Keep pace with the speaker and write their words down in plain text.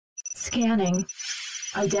Scanning.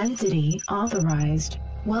 Identity authorized.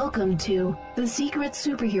 Welcome to the Secret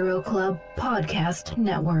Superhero Club Podcast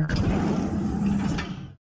Network.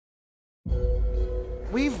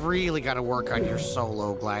 We've really got to work on your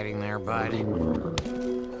solo gliding there, bud.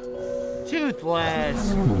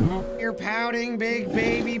 Toothless! You're pouting, big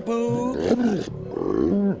baby boo?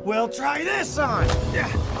 Well, try this on!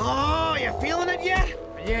 Oh, you feeling it yet?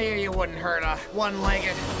 Yeah, you wouldn't hurt a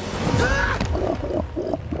one-legged.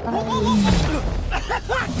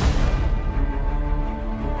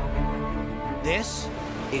 This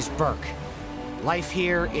is Burke. Life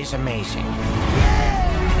here is amazing.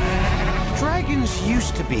 Dragons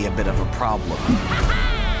used to be a bit of a problem,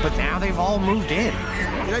 but now they've all moved in.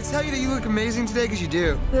 Did I tell you that you look amazing today? Because you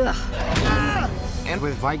do. And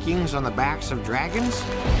with Vikings on the backs of dragons,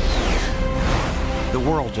 the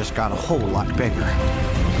world just got a whole lot bigger.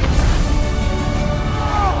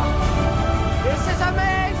 This is amazing!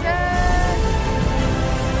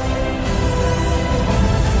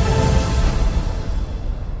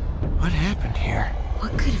 What happened here?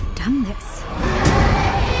 What could have done this?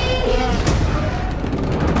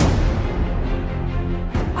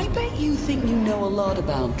 I bet you think you know a lot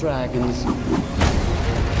about dragons.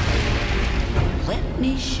 Let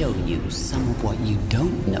me show you some of what you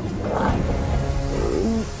don't know.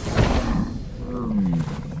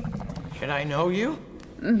 Should I know you?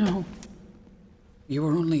 No. You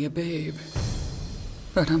were only a babe.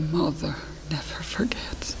 But a mother never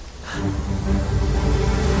forgets.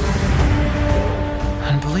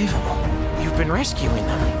 Unbelievable. You've been rescuing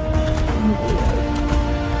them.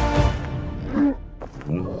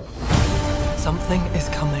 Something is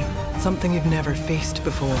coming. Something you've never faced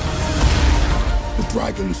before. The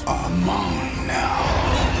dragons are mine now.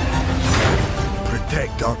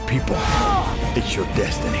 Protect our people. It's your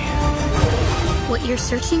destiny. What you're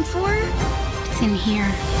searching for? It's in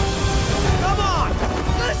here. Come on!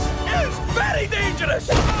 This is very dangerous!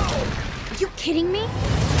 Are you kidding me?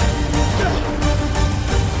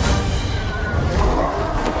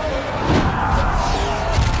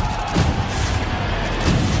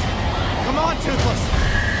 Come on, Toothless!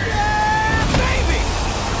 Yeah, baby!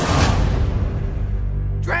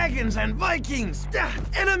 Dragons and Vikings!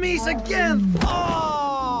 Enemies again!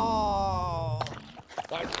 Oh!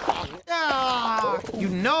 You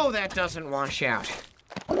know that doesn't wash out.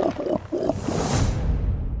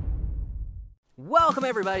 Welcome,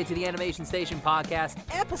 everybody, to the Animation Station Podcast,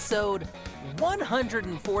 episode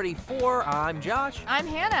 144. I'm Josh. I'm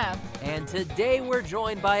Hannah. And today we're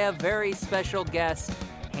joined by a very special guest,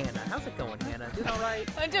 Hannah. How's it going, Hannah? Doing all right?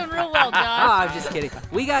 I'm doing real well, Josh. I'm just kidding.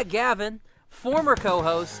 We got Gavin, former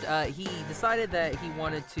co-host. He decided that he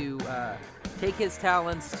wanted to take his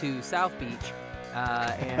talents to South Beach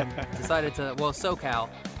and decided to, SoCal,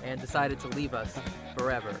 and decided to leave us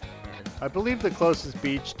forever. I believe the closest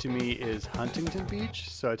beach to me is Huntington Beach,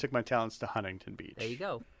 so I took my talents to Huntington Beach. There you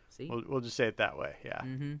go. See, we'll just say it that way. Yeah.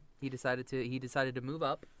 Mm-hmm. He decided to move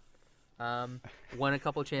up, won a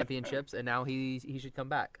couple championships, and now he should come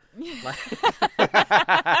back. It's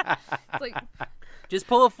like, just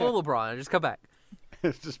pull a full LeBron and just come back.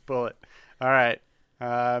 Just pull it. All right.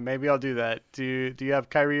 Maybe I'll do that. Do you have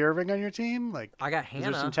Kyrie Irving on your team? Like, I got Hannah.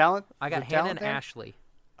 Is there some talent? I got Hannah and Ashley.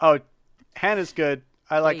 Oh, Hannah's good.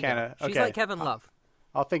 I like Hannah. She's okay. like Kevin Love.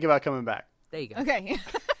 I'll think about coming back. There you go. okay.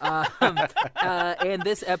 And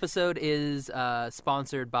this episode is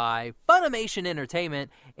sponsored by Funimation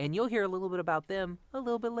Entertainment, and you'll hear a little bit about them a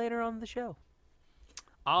little bit later on the show.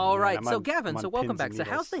 All right. So, Gavin, welcome back. So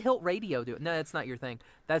how's the Hilt Radio doing? No, that's not your thing.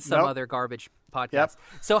 That's some other garbage podcast. Yep.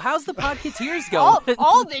 So how's the Podcateers going?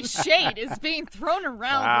 all this shade is being thrown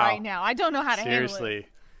around right now. I don't know how to handle it. Seriously.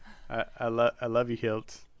 I love you,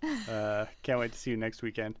 Hilt. Can't wait to see you next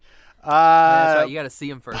weekend. That's right. You got to see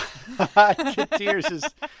him first.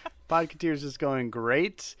 Podcateers is going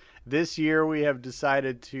great. This year we have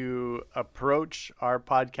decided to approach our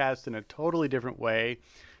podcast in a totally different way.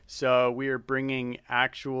 So we are bringing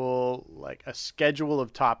actual, like, a schedule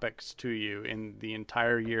of topics to you in the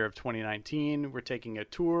entire year of 2019. We're taking a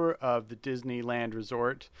tour of the Disneyland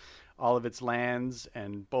Resort, all of its lands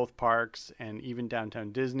and both parks and even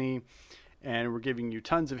downtown Disney. And we're giving you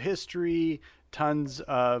tons of history, tons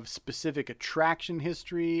of specific attraction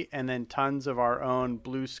history, and then tons of our own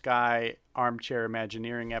blue sky armchair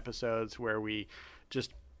Imagineering episodes where we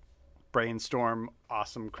just brainstorm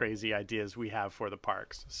awesome, crazy ideas we have for the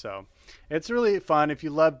parks. So it's really fun. If you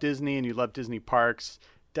love Disney and you love Disney parks,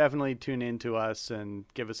 definitely tune in to us and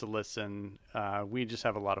give us a listen. We just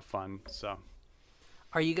have a lot of fun. So,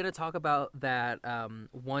 are you going to talk about that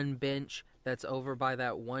one bench that's over by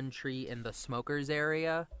that one tree in the smokers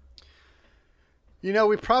area? You know,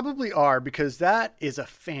 we probably are, because that is a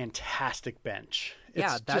fantastic bench.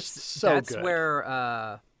 It's that's good.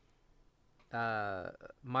 Where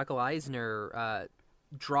Michael Eisner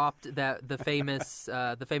dropped the famous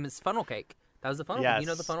funnel cake. That was the funnel cake. You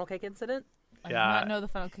know the funnel cake incident? I do not know the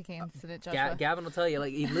funnel cake incident, Joshua. Gavin will tell you.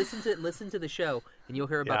 Like, listen to the show, and you'll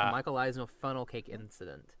hear about the Michael Eisner funnel cake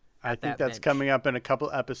incident. I think that's coming up in a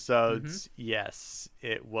couple episodes. Mm-hmm. Yes,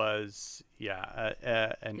 it was.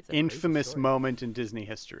 An infamous moment in Disney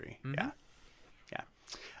history. Mm-hmm. Yeah.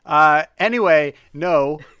 Anyway,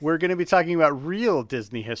 no, we're going to be talking about real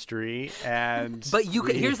Disney history, and but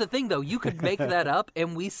here's the thing, though. You could make that up,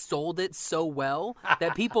 and we sold it so well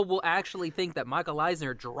that people will actually think that Michael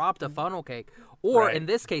Eisner dropped a funnel cake, or in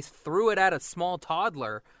this case, threw it at a small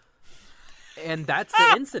toddler, and that's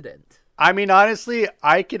the incident. I mean, honestly,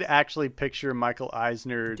 I could actually picture Michael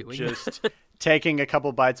Eisner just taking a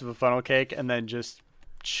couple bites of a funnel cake and then just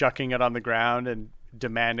chucking it on the ground and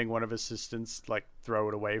demanding one of his assistants like throw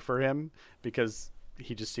it away for him, because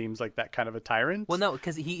he just seems like that kind of a tyrant. Well, no,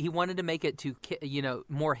 because he wanted to make it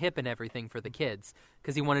more hip and everything for the kids,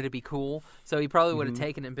 because he wanted to be cool. So he probably would have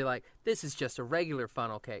taken it and be like, "This is just a regular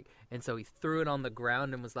funnel cake," and so he threw it on the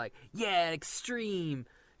ground and was like, "Yeah, extreme."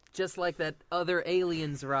 Just like that other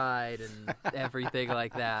Aliens ride and everything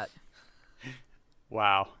like that.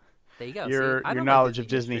 Wow. There you go. Your knowledge of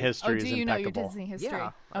Disney history is impeccable. Do you know your Disney history?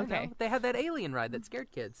 Yeah. Okay. They had that alien ride that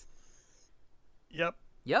scared kids. Yep.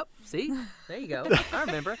 See? There you go. I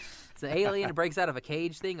remember. It's an alien that breaks out of a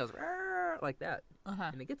cage thing, goes like that.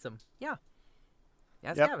 And it gets them. Yeah.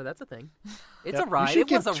 That's Gavin. That's a thing. It's a ride.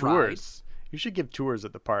 It was a ride. You should give tours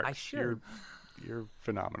at the park. I should. You're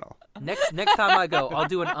phenomenal. Next time I go, I'll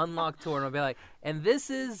do an unlocked tour, and I'll be like, and this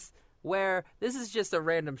is just a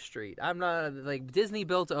random street. I'm not, like, Disney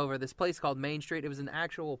built over this place called Main Street. It was an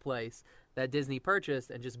actual place that Disney purchased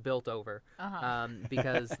and just built over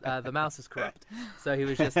because the mouse is corrupt. So he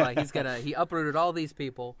was just like, he uprooted all these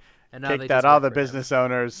people, and now kicked out all the business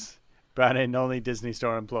owners, brought in only Disney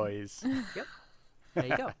Store employees. Yep. There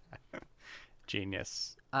you go.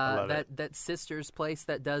 Genius. That sister's place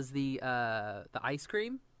that does the ice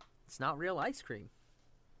cream, it's not real ice cream.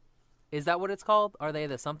 Is that what it's called? Are they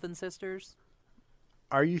the something sisters?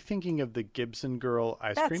 Are you thinking of the Gibson Girl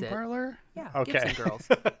ice cream parlor? Yeah, okay. Gibson Girls.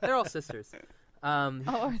 They're all sisters.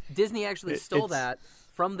 Disney actually stole that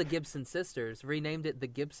from the Gibson sisters, renamed it the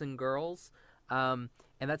Gibson Girls, and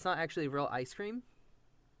that's not actually real ice cream.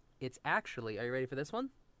 It's actually, are you ready for this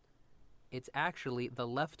one? It's actually the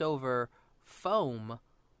leftover foam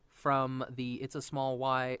from the It's a Small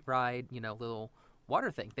Ride, little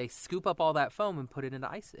water thing. They scoop up all that foam and put it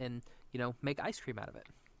into ice and, make ice cream out of it.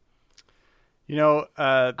 That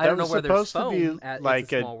I don't know was where supposed there's to be foam at like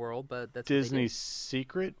It's a Small World, but that's Disney's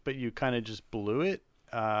secret, but you kind of just blew it.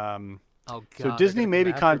 Oh, God. So Disney may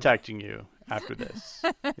be contacting you after this.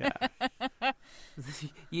 Yeah.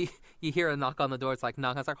 You hear a knock on the door. It's like,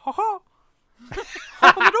 knock. It's like, ha-ha.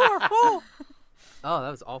 Knock on the door. Oh. Oh,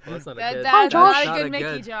 that was awful. That's not a good. That's not a good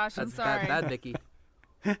Mickey, Josh. I'm sorry. Bad Mickey.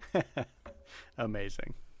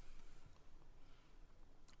 Amazing.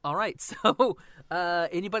 All right. So,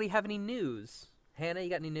 anybody have any news? Hannah,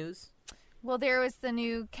 you got any news? Well, there was the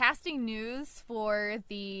new casting news for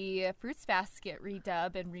the Fruits Basket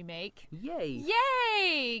redub and remake. Yay!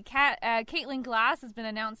 Yay! Caitlin Glass has been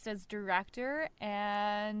announced as director,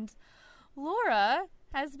 and Laura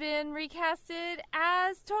has been recasted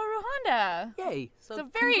as Toru Honda. Yay! So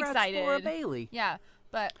very excited. Laura Bailey. Yeah,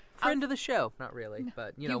 but friend of the show. Not really,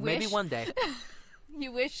 but maybe one day.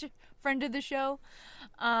 You wish, friend of the show.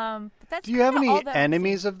 But that's Do you have any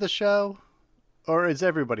enemies of the show, or is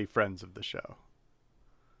everybody friends of the show?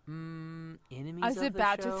 Enemies. I was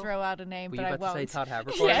about to throw out a name, but I won't. Were you about to say Todd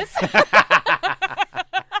Havercorn? Yes.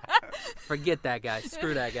 Forget that guy.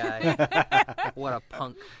 Screw that guy. What a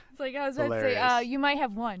punk. It's like I was about to say, you might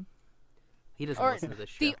have one. He doesn't listen to this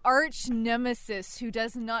show. The arch nemesis who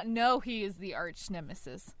does not know he is the arch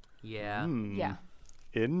nemesis. Yeah. Yeah.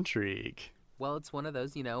 Intrigue. Well, it's one of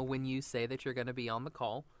those, when you say that you're going to be on the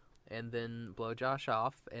call and then blow Josh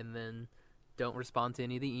off and then don't respond to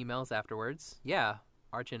any of the emails afterwards. Yeah,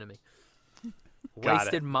 arch enemy.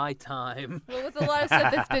 Wasted my time. Well, with a lot of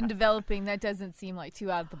stuff that's been developing, that doesn't seem like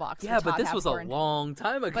too out of the box. Yeah, but this was a long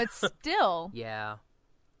time ago. But still. Yeah.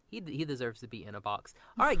 He deserves to be in a box.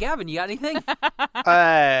 All right, Gavin, you got anything?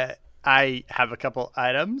 I have a couple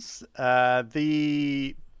items.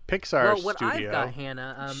 The Pixar well, what studio. I've got,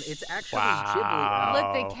 Hannah, it's actually Wow.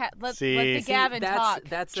 Ghibli. Let the Gavin talk.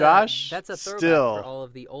 That's Josh, that's a throwback still. for all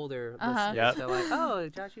of the older Uh-huh. listeners. Yep. So like, oh,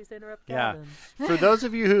 Josh used to interrupt Gavin. For those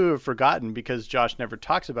of you who have forgotten, because Josh never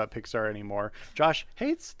talks about Pixar anymore, Josh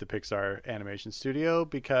hates the Pixar animation studio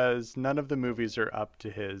because none of the movies are up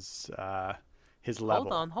to his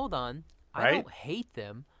level. Hold on. Right? I don't hate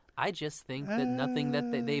them. I just think that nothing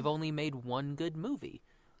that they've only made one good movie.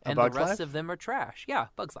 And the Bug's rest Life? of them are trash. Yeah,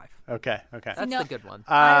 Bug's Life. Okay. That's No, the good one.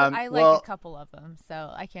 I like a couple of them,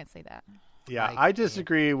 so I can't say that. Yeah, I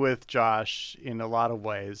disagree with Josh in a lot of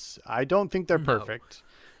ways. I don't think they're perfect,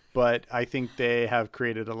 but I think they have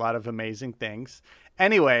created a lot of amazing things.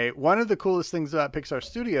 Anyway, one of the coolest things about Pixar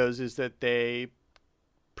Studios is that they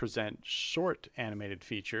present short animated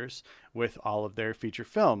features with all of their feature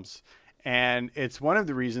films. And it's one of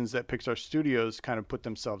the reasons that Pixar Studios kind of put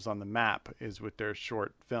themselves on the map is with their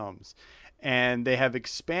short films. And they have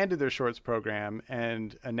expanded their shorts program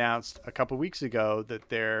and announced a couple weeks ago that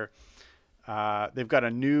they've got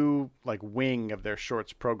a new wing of their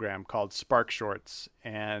shorts program called Spark Shorts.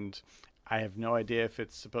 And I have no idea if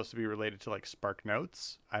it's supposed to be related to Spark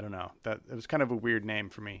Notes. I don't know. It was kind of a weird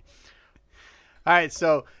name for me. All right,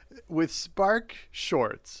 so with Spark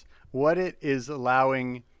Shorts, what it is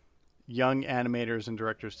allowing young animators and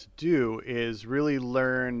directors to do is really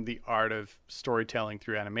learn the art of storytelling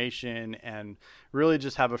through animation and really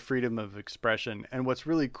just have a freedom of expression. And what's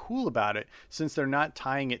really cool about it, since they're not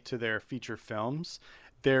tying it to their feature films,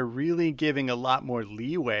 they're really giving a lot more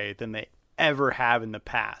leeway than they ever have in the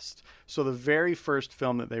past. So the very first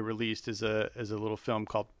film that they released is a little film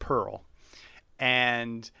called Pearl.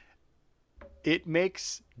 And it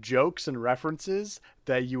makes jokes and references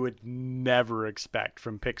that you would never expect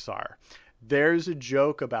from Pixar. There's a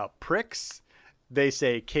joke about pricks. They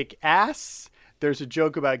say kick ass. There's a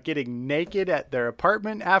joke about getting naked at their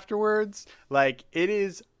apartment afterwards. It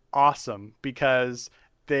is awesome because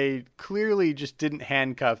they clearly just didn't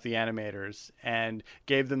handcuff the animators and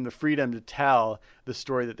gave them the freedom to tell the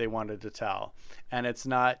story that they wanted to tell. And it's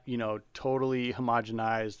not, totally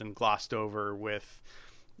homogenized and glossed over with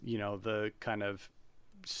the kind of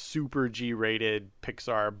super G-rated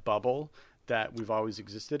Pixar bubble that we've always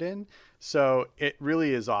existed in. So it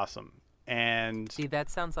really is awesome. And see, that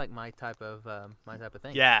sounds like my type of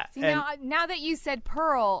thing. Yeah. See, now that you said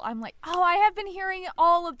Pearl, I'm like, oh, I have been hearing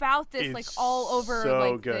all about this, all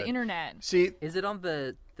over the internet. See, is it on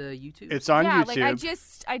the YouTube? It's on YouTube. Yeah,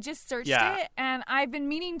 I just searched it, and I've been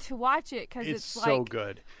meaning to watch it because it's so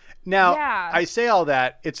good. Now, I say all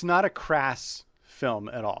that, it's not a crass film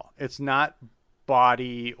at all. It's not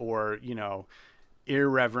bawdy or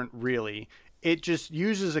irreverent really. It just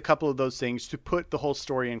uses a couple of those things to put the whole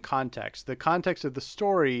story in context. The context of the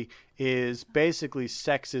story is basically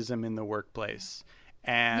sexism in the workplace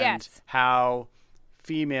and how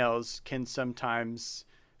females can sometimes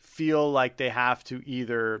feel like they have to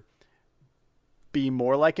either be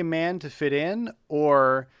more like a man to fit in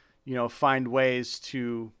or find ways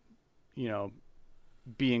to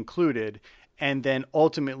be included. And then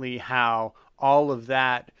ultimately how all of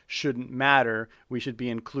that shouldn't matter. We should be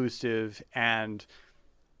inclusive and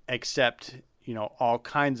accept, all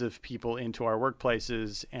kinds of people into our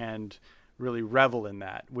workplaces and really revel in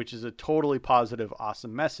that, which is a totally positive,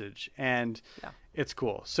 awesome message. And it's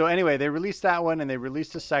cool. So anyway, they released that one and they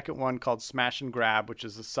released a second one called Smash and Grab, which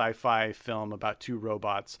is a sci-fi film about two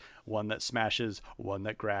robots, one that smashes, one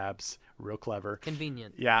that grabs. Real clever.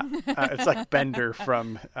 Convenient. Yeah. It's like Bender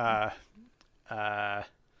from...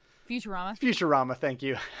 Futurama, thank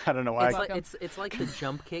you. I don't know why. It's like the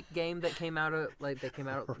jump kick game that came out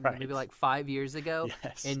right. maybe 5 years ago.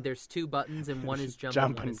 Yes. And there's two buttons and one is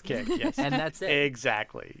jump and kick. Yes. And that's it.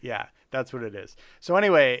 Exactly. Yeah, that's what it is. So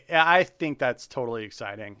anyway, I think that's totally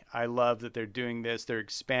exciting. I love that they're doing this. They're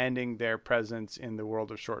expanding their presence in the world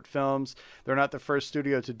of short films. They're not the first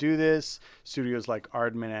studio to do this. Studios like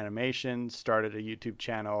Aardman Animation started a YouTube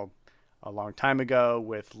channel a long time ago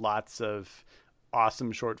with lots of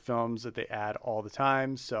awesome short films that they add all the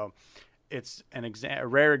time. So it's a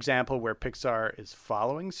rare example where Pixar is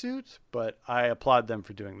following suit, but I applaud them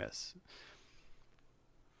for doing this.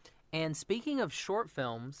 And speaking of short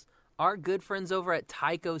films, our good friends over at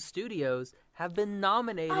Taiko Studios have been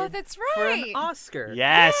nominated for an Oscar.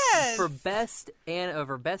 Yes. For best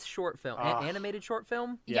short film, animated short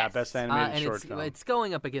film. Yeah, best animated short film. It's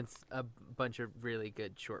going up against a bunch of really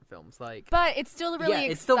good short films. But it's still really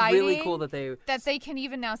exciting. It's still really cool that they can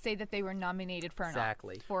even now say that they were nominated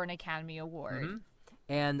for an Academy Award. Mm-hmm.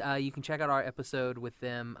 And you can check out our episode with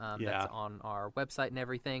them. That's on our website and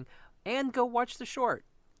everything. And go watch the short.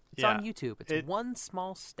 It's on YouTube. It's One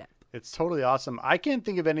Small Step. It's totally awesome. I can't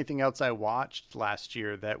think of anything else I watched last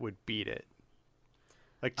year that would beat it.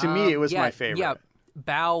 Like, to me, it was my favorite. Yeah,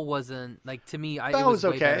 Bao wasn't, like, to me, it was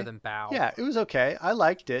way okay. better than Bao. Yeah, it was okay. I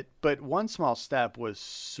liked it, but One Small Step was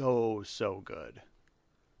so good.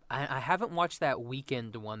 I haven't watched that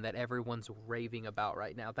Weekend one that everyone's raving about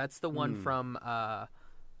right now. That's the one from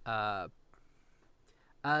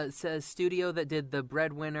it says studio that did The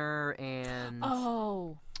Breadwinner and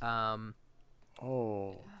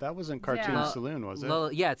that wasn't Cartoon Saloon, was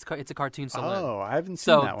it? Yeah, it's a Cartoon Saloon. Oh, I haven't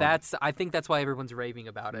seen that one. I think that's why everyone's raving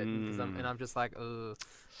about it. And I'm just like,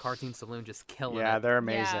 Cartoon Saloon just killing it. Yeah, they're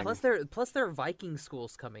amazing. Yeah. Plus there are Viking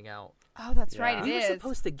schools coming out. Oh, that's right. We were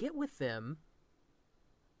supposed to get with them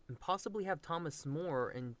and possibly have Thomas More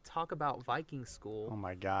and talk about Viking School. Oh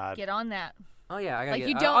my God. Get on that. Oh yeah, I gotta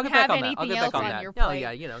you don't have anything else on your plate.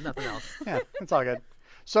 Oh yeah, nothing else. Yeah, it's all good.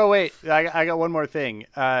 So wait, I got one more thing.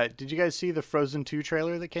 Did you guys see the Frozen 2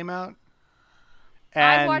 trailer that came out?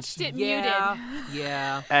 I watched it muted.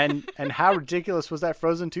 Yeah. And how ridiculous was that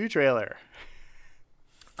Frozen 2 trailer?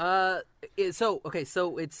 So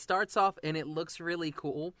it starts off and it looks really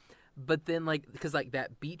cool, but then because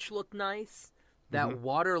that beach looked nice. That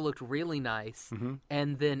water looked really nice,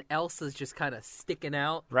 and then Elsa's just kind of sticking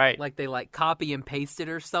out, right? Like they copy and pasted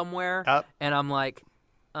her somewhere, and I'm like,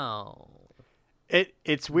 oh.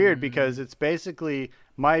 It's weird because it's basically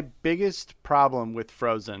my biggest problem with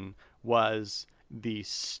Frozen was the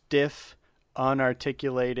stiff,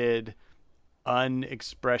 unarticulated,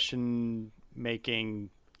 unexpression-making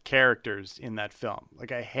characters in that film.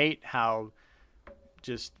 Like I hate how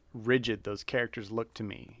just rigid those characters look to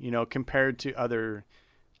me, compared to other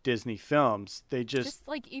Disney films. They just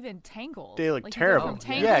like even Tangled. They look terrible.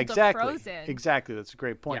 Yeah, exactly. To Frozen. Exactly. That's a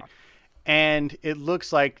great point. Yeah. And it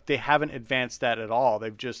looks like they haven't advanced that at all.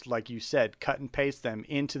 They've just, like you said, cut and paste them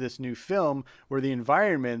into this new film where the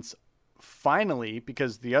environments finally,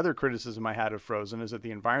 because the other criticism I had of Frozen is that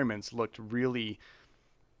the environments looked really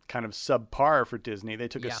kind of subpar for Disney. They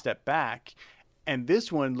took a step back. And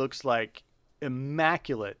this one looks like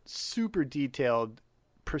immaculate, super detailed,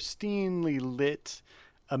 pristinely lit,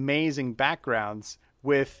 amazing backgrounds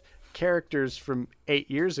with characters from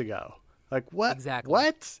 8 years ago. Like what? Exactly.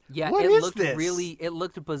 What? Yeah, what it is looked this? it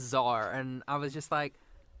looked bizarre, and I was just like,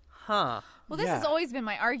 huh. Well, this has always been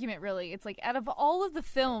my argument, really. It's like out of all of the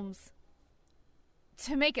films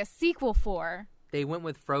to make a sequel for, they went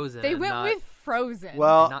with Frozen. with Frozen.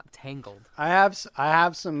 Well, not Tangled. I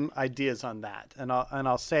have some ideas on that, and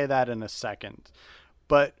I'll say that in a second.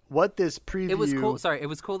 But what this preview... It was cool. Sorry, it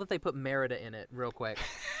was cool that they put Merida in it. Real quick,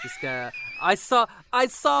 I saw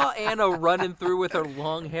Anna running through with her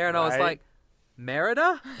long hair, and I was like,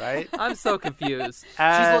 Merida? Right? I'm so confused.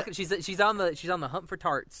 She's on the hunt for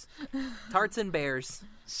tarts and bears.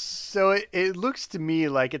 So it looks to me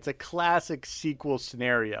like it's a classic sequel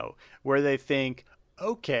scenario where they think,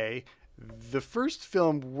 okay, the first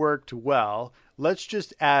film worked well. Let's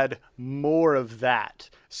just add more of that.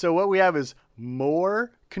 So what we have is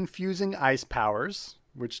more confusing ice powers,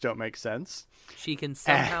 which don't make sense. She can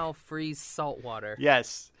somehow freeze salt water.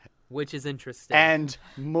 Yes. Which is interesting. And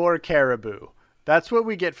more caribou. That's what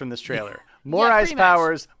we get from this trailer. More ice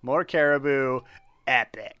powers, more caribou,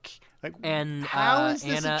 epic. Like, and how is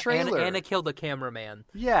this a trailer? Anna killed a cameraman.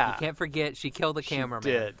 Yeah. You can't forget she killed a cameraman. She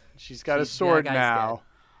did. She's got a sword now. Dead.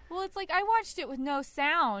 Well, it's like I watched it with no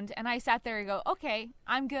sound, and I sat there and go, okay,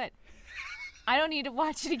 I'm good. I don't need to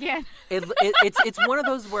watch it again. It's one of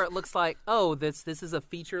those where it looks like, oh, this is a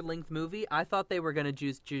feature-length movie. I thought they were going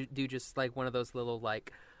to do just like one of those little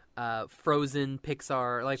Frozen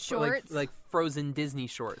Pixar like Frozen Disney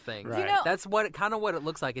short things. Right. That's what it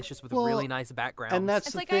looks like. It's just with really nice backgrounds. And that's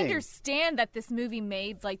it's the like thing. I understand that this movie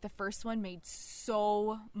made the first one made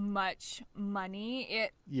so much money.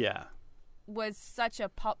 It was such a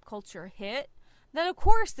pop culture hit that of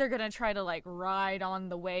course they're gonna try to ride on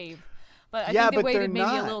the wave. But I think they waited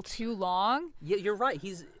maybe a little too long. Yeah, you're right.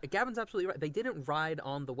 Gavin's absolutely right. They didn't ride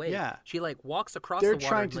on the wave. Yeah. She walks across the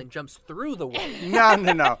water and jumps through the wave.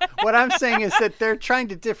 No. What I'm saying is that they're trying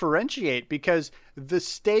to differentiate because the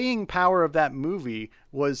staying power of that movie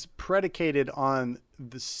was predicated on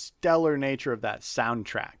the stellar nature of that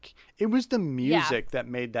soundtrack. It was the music that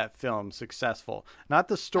made that film successful, not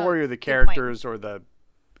the story or the characters or the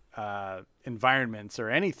environments or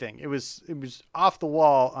anything. It was off the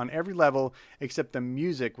wall on every level except the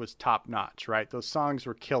music was top notch, right? Those songs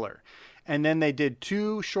were killer. And then they did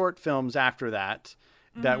 2 short films after that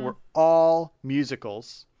were all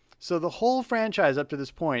musicals. So the whole franchise up to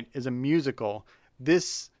this point is a musical.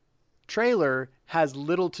 This trailer has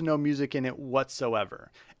little to no music in it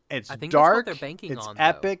whatsoever. It's I think dark, that's what they're banking it's on,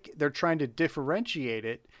 epic. They're trying to differentiate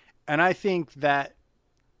it. And I think that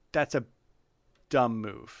that's a dumb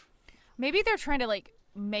move. Maybe they're trying to like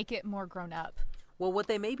make it more grown up. Well, what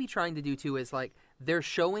they may be trying to do too is like they're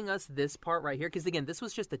showing us this part right here because again, this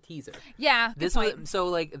was just a teaser. Yeah, this was so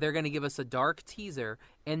like they're gonna give us a dark teaser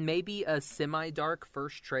and maybe a semi-dark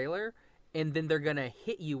first trailer, and then they're gonna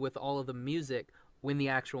hit you with all of the music when the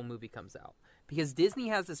actual movie comes out. Because Disney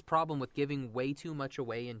has this problem with giving way too much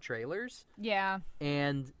away in trailers. Yeah.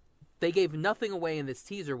 And they gave nothing away in this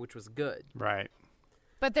teaser, which was good. Right.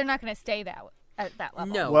 But they're not going to stay at that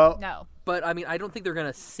level. No. Well, no. But I mean, I don't think they're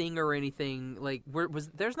gonna sing or anything. Like,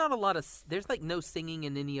 there's not a lot of there's like no singing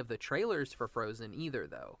in any of the trailers for Frozen either,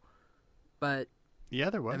 though. But yeah,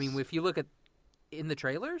 there was. I mean, if you look at in the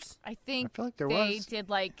trailers, I feel like they did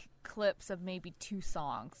like clips of maybe 2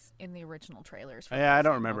 songs in the original trailers. For I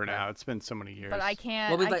don't remember now. It's been so many years. But I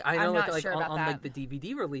can't. Well, like, I know I'm not like sure on, about on that. like the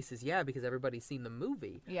DVD releases, yeah, because everybody's seen the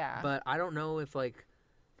movie. Yeah. But I don't know if like,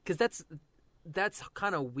 because that's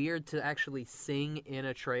kind of weird to actually sing in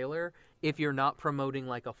a trailer if you're not promoting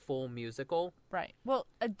like a full musical. Right. Well,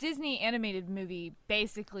 a Disney animated movie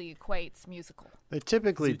basically equates musical. They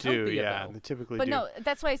typically do, Zootopia, yeah. though. They typically But do. no,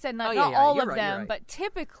 that's why I said not yeah, all you're of right, them, you're right. but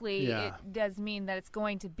typically Yeah. it does mean that it's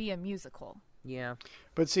going to be a musical. Yeah.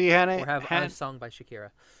 But see, Hannah... Or have a song by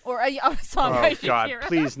Shakira. Or a song by Shakira. Oh, God,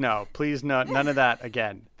 please no. Please no. None of that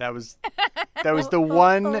again. That was the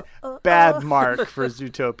one bad mark for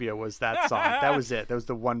Zootopia was that song. That was it. That was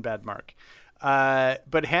the one bad mark.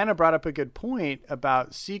 But Hannah brought up a good point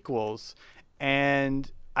about sequels,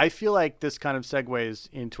 and I feel like this kind of segues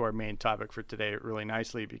into our main topic for today really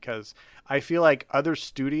nicely, because I feel like other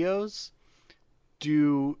studios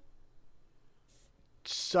do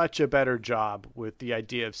such a better job with the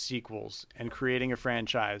idea of sequels and creating a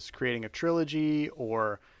franchise, creating a trilogy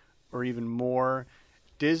or even more.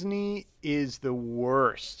 Disney is the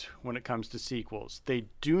worst when it comes to sequels. They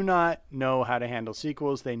do not know how to handle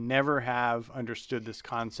sequels. They never have understood this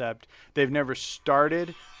concept. They've never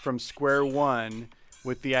started from square one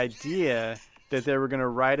with the idea that they were going to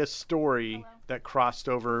write a story that crossed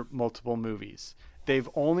over multiple movies. They've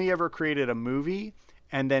only ever created a movie,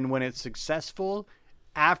 and then when it's successful,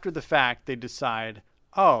 after the fact, they decide,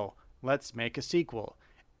 oh, let's make a sequel.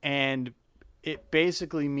 And it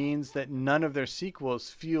basically means that none of their sequels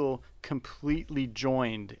feel completely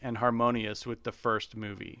joined and harmonious with the first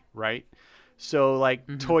movie, right? So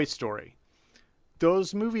like Toy Story,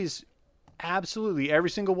 those movies, absolutely every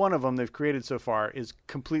single one of them they've created so far is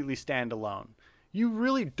completely standalone. You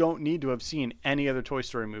really don't need to have seen any other Toy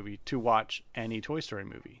Story movie to watch any Toy Story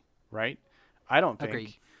movie, right? I don't think.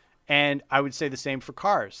 Agreed. And I would say the same for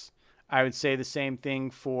Cars. I would say the same thing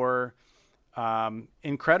for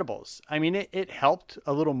Incredibles. I mean, it helped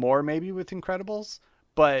a little more maybe with Incredibles,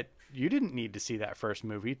 but you didn't need to see that first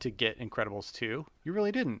movie to get Incredibles 2. You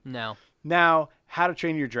really didn't. No. Now, How to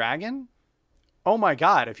Train Your Dragon? Oh my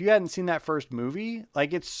God, if you hadn't seen that first movie,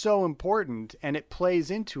 like, it's so important, and it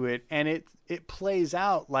plays into it, and it plays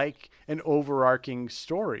out like an overarching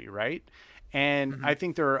story, right? And I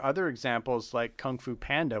think there are other examples like Kung Fu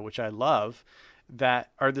Panda, which I love,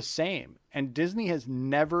 that are the same. And Disney has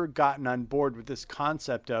never gotten on board with this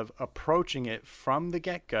concept of approaching it from the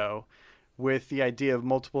get-go with the idea of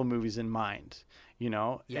multiple movies in mind. You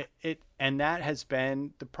know, Yeah. And that has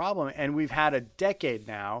been the problem. And we've had a decade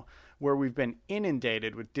now where we've been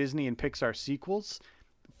inundated with Disney and Pixar sequels,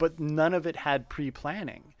 but none of it had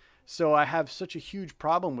pre-planning. So I have such a huge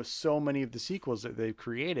problem with so many of the sequels that they've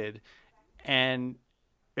created. And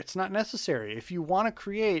it's not necessary. If you want to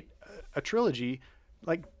create a trilogy,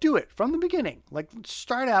 like, do it from the beginning. Like,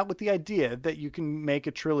 start out with the idea that you can make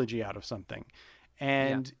a trilogy out of something.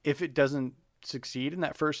 And if it doesn't succeed in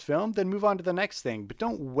that first film, then move on to the next thing. But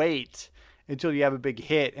don't wait until you have a big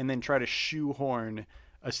hit and then try to shoehorn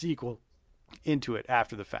a sequel into it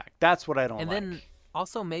after the fact. That's what I don't like. And then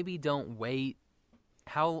also maybe don't wait.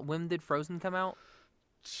 When did Frozen come out?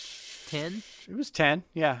 10? It was 10.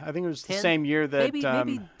 Yeah, I think it was 10? the same year that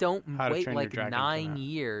maybe don't How to wait Train Your like Dragon 9 came out.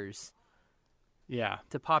 years. Yeah.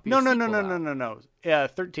 To pop your sequel No. Yeah,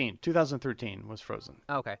 2013 was Frozen.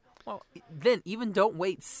 Okay. Well, then even don't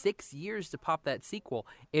wait 6 years to pop that sequel.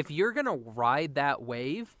 If you're going to ride that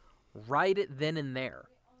wave, ride it then and there.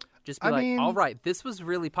 Just be all right, this was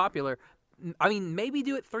really popular. I mean, maybe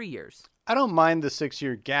do it 3 years. I don't mind the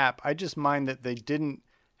 6-year gap. I just mind that they didn't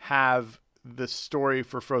have the story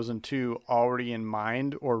for Frozen 2 already in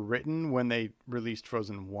mind or written when they released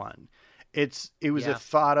Frozen 1. It was a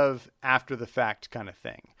thought of after the fact kind of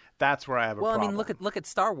thing. That's where I have a problem. Well, I mean, look at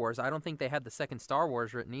Star Wars. I don't think they had the second Star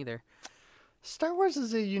Wars written either. Star Wars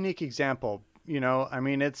is a unique example. You know, I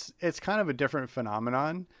mean, it's kind of a different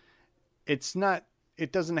phenomenon. It's not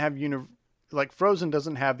it doesn't have like Frozen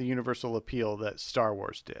doesn't have the universal appeal that Star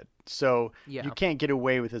Wars did. So you can't get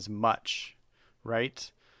away with as much,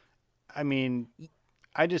 right? I mean,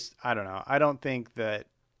 I don't know. I don't think that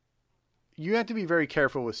you have to be very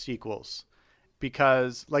careful with sequels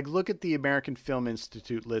because, like, look at the American Film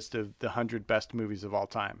Institute list of the 100 best movies of all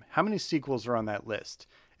time. How many sequels are on that list?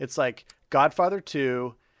 It's like Godfather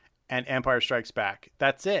 2 and Empire Strikes Back.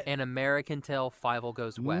 That's it. And American Tail, Fievel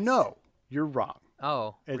Goes West. No, you're wrong.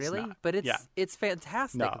 Oh, It's really? not. But it's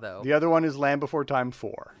fantastic, No, though. the other one is Land Before Time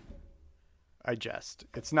 4. I jest.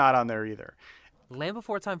 It's not on there either. Land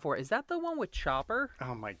Before Time 4. Is that the one with Chopper?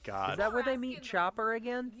 Oh, my God. Is that where they meet Chopper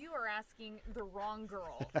again? You are asking the wrong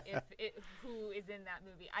girl who is in that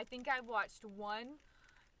movie. I think I watched one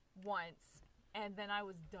once, and then I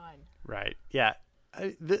was done. Right. Yeah.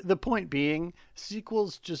 The point being,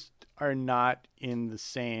 sequels just are not in the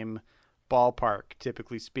same ballpark,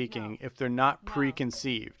 typically speaking, if they're not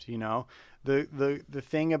preconceived. You know, the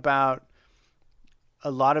thing about a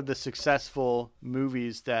lot of the successful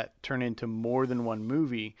movies that turn into more than one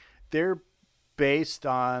movie, they're based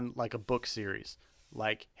on like a book series,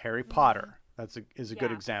 like Harry Potter. Is a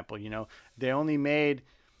good example. You know, they only made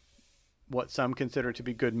what some consider to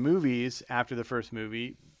be good movies after the first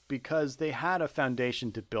movie because they had a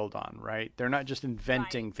foundation to build on, right? They're not just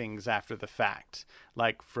inventing things after the fact,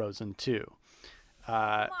 like Frozen 2. Come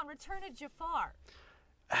on, Return of Jafar.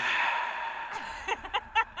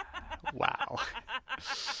 Wow.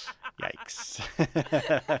 Yikes.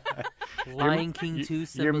 Lion King 2,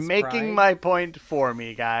 Simba's You're making Pride. my point for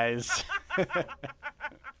me, guys.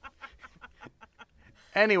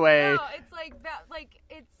 Anyway. No, it's like that. Like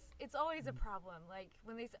it's always a problem. Like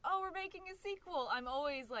when they say, "Oh, we're making a sequel," I'm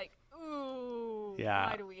always like, "Ooh,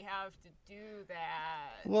 why do we have to do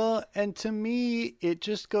that?" Well, and to me, it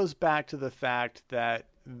just goes back to the fact that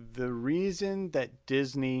the reason that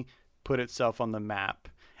Disney put itself on the map,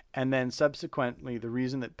 and then subsequently the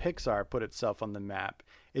reason that Pixar put itself on the map,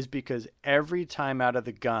 is because every time out of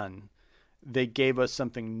the gun, they gave us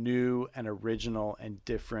something new and original and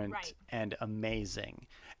different and amazing.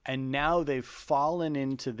 And now they've fallen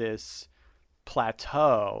into this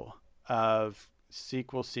plateau of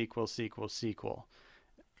sequel.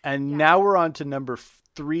 And now we're on to number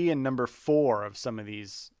 3 and number 4 of some of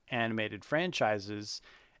these animated franchises.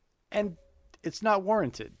 And it's not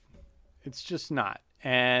warranted. It's just not.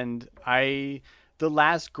 And the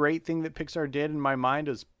last great thing that Pixar did in my mind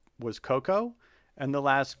was Coco. And the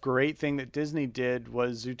last great thing that Disney did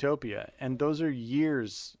was Zootopia. And those are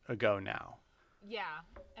years ago now. Yeah.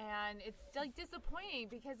 And it's like disappointing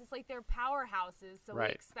because it's like they're powerhouses. So we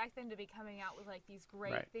expect them to be coming out with like these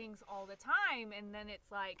great things all the time. And then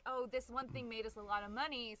it's like, oh, this one thing made us a lot of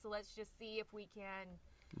money. So let's just see if we can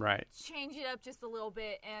change it up just a little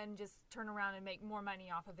bit and just turn around and make more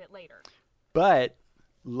money off of it later. But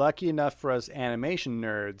lucky enough for us animation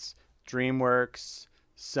nerds, DreamWorks,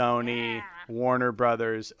 Sony, Warner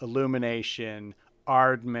Brothers, Illumination,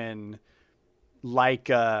 Aardman,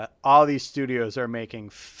 Laika, all these studios are making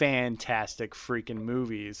fantastic freaking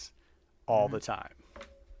movies all the time.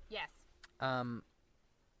 Yes.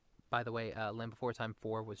 By the way, Land Before Time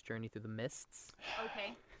 4 was Journey Through the Mists.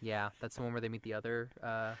 Okay. Yeah, that's the one where they meet the other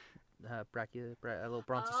little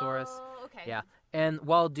brontosaurus. Oh, okay. Yeah, and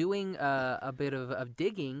while doing a bit of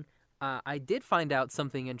digging, I did find out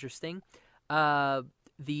something interesting.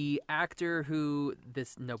 The actor who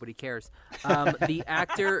nobody cares. The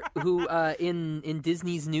actor who in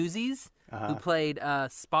Disney's Newsies who played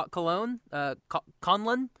Spot Conlon,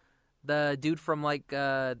 the dude from like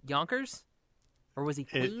Yonkers, or was he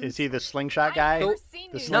Queens? Is he the slingshot guy?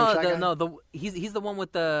 He's the one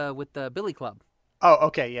with the Billy Club. Oh,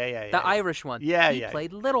 okay, yeah. The Irish one. Yeah, he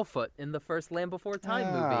played Littlefoot in the first Land Before Time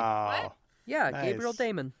movie. What? Yeah, nice. Gabriel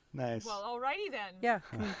Damon. Nice. Well, alrighty then.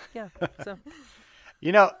 Yeah. So,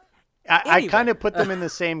 you know, I kind of put them in the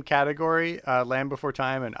same category, Land Before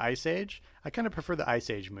Time and Ice Age. I kind of prefer the Ice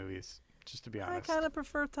Age movies, just to be honest. I kind of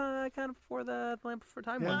prefer the Land Before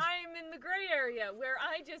Time ones. I'm in the gray area where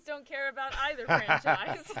I just don't care about either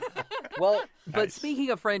franchise. Well, but speaking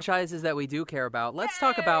of franchises that we do care about, let's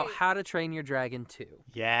talk about How to Train Your Dragon 2.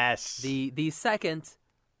 Yes. The second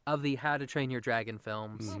of the How to Train Your Dragon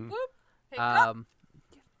films. Whoop, whoop. Hey,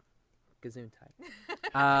 Gazoon type.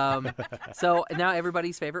 So now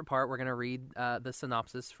everybody's favorite part. We're gonna read the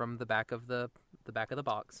synopsis from the back of the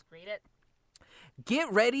box. Read it.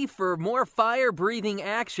 Get ready for more fire-breathing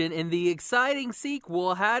action in the exciting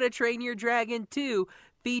sequel, How to Train Your Dragon 2,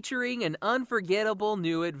 featuring an unforgettable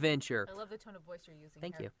new adventure. I love the tone of voice you're using.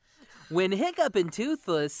 Thank you. When Hiccup and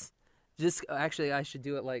Toothless Just actually, I should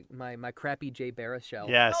do it like my crappy Jay Baruchel.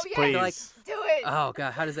 Yes, please. Like, do it. Oh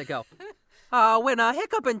God, how does it go? When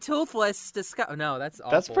Hiccup and Toothless discover. No, that's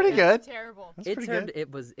awful. That's pretty good. Terrible. That's pretty good.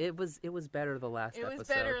 It was better the last episode. It was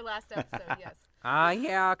better last episode. Yes.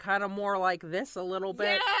 Yeah, kind of more like this a little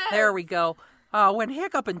bit. Yes! There we go. When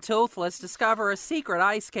Hiccup and Toothless discover a secret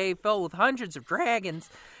ice cave filled with hundreds of dragons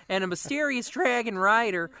and a mysterious dragon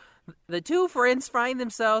rider, the two friends find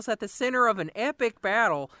themselves at the center of an epic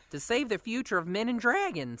battle to save the future of men and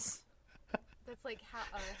dragons. That's like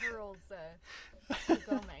Harold's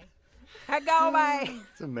Hagome. Hagome!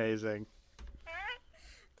 It's amazing.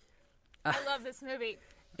 I love this movie.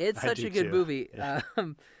 It's such a good movie. Yeah.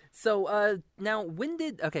 So now,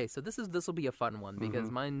 so this will be a fun one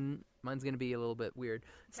because mine's gonna be a little bit weird.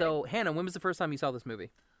 Okay. So Hannah, when was the first time you saw this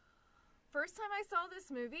movie? First time I saw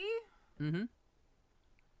this movie? Mm-hmm.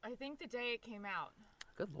 I think the day it came out.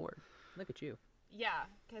 Good Lord. Look at you. Yeah,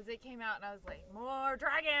 because it came out and I was like, more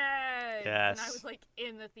dragons! Yes. And I was like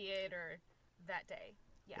in the theater that day.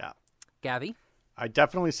 Yeah. Gavi? I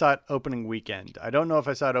definitely saw it opening weekend. I don't know if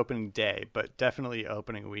I saw it opening day, but definitely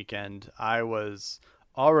opening weekend. I was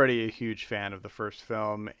already a huge fan of the first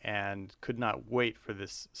film and could not wait for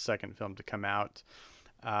this second film to come out.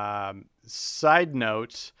 Side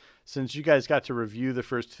note, since you guys got to review the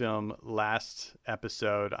first film last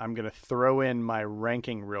episode, I'm going to throw in my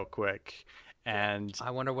ranking real quick. And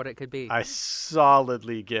I wonder what it could be. I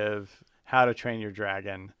solidly give How to Train Your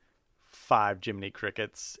Dragon 5 Jiminy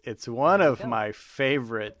Crickets. It's one of my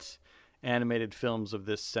favorite animated films of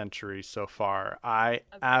this century so far. I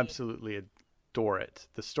absolutely adore it.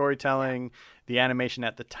 The storytelling, the animation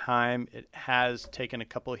at the time, it has taken a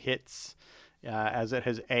couple of hits as it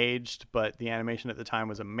has aged, but the animation at the time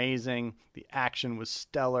was amazing. The action was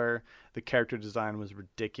stellar. The character design was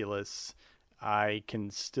ridiculous. I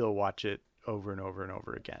can still watch it over and over and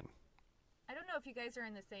over again. I don't know if you guys are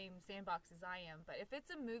in the same sandbox as I am, but if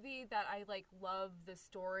it's a movie that I love the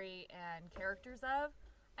story and characters of,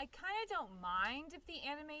 I kind of don't mind if the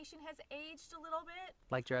animation has aged a little bit.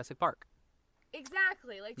 Like Jurassic Park.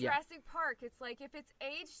 Exactly, like Jurassic Park. It's like if it's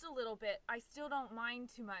aged a little bit, I still don't mind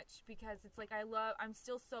too much because it's like I'm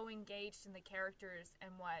still so engaged in the characters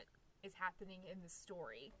and what is happening in the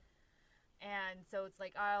story. And so it's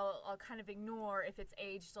like I'll kind of ignore if it's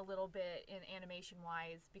aged a little bit in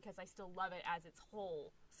animation-wise because I still love it as its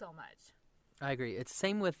whole so much. I agree. It's the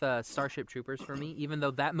same with Starship Troopers for me. Even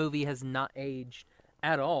though that movie has not aged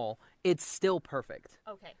at all, it's still perfect.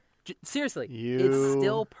 Okay. Seriously, it's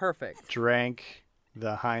still perfect. Drank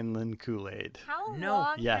the Heinlein Kool-Aid. How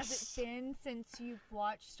long has it been since you've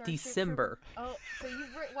watched Starship December. Troopers? Oh, so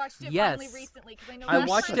you've watched it finally recently? Cause I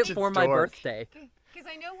watched it for my birthday. Because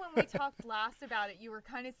I know when we talked last about it, you were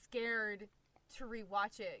kind of scared to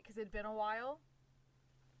rewatch it because it had been a while,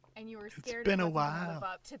 and you were scared it wasn't going to live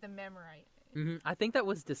up to the memory. Mm-hmm. I think that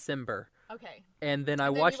was December. Okay. And then I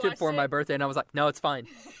watched it for my birthday, and I was like, no, it's fine.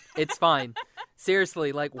 It's fine.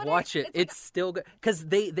 Seriously, watch it. It's still good. Because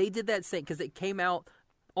they did that same, because it came out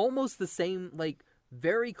almost the same,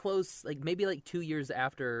 very close, maybe 2 years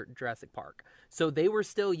after Jurassic Park. So they were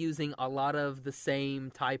still using a lot of the same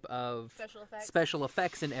type of special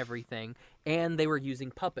effects and everything, and they were using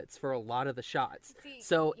puppets for a lot of the shots.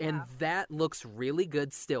 And that looks really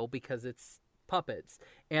good still because it's puppets.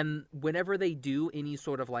 And whenever they do any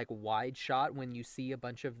sort of wide shot, when you see a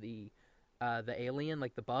bunch of the alien,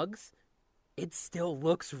 the bugs, it still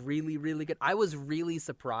looks really, really good. I was really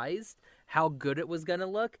surprised how good it was gonna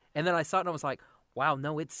look, and then I saw it and I was like, wow,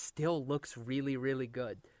 no, it still looks really, really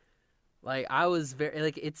good. I was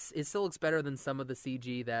very it still looks better than some of the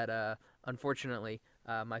CG that unfortunately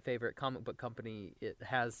my favorite comic book company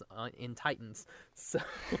has in Titans. So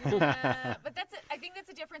but I think that's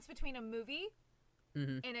a difference between a movie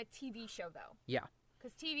and a TV show, though. Yeah.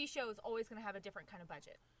 Because TV show is always going to have a different kind of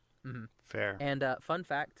budget. Mm-hmm. Fair. And fun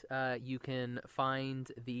fact, you can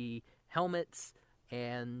find the helmets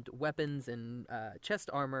and weapons and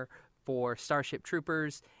chest armor for Starship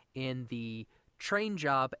Troopers in the Train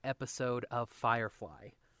Job episode of Firefly.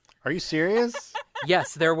 Are you serious?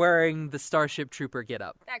 Yes, they're wearing the Starship Trooper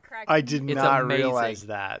getup. That cracked I did not realize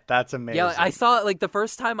that. That's amazing. Yeah, I saw it the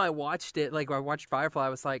first time I watched it, I watched Firefly, I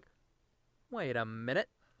was like, wait a minute.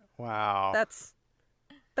 Wow. That's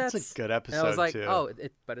a good episode, and I was like, too.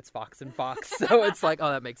 But it's Fox and Fox, so it's like, oh,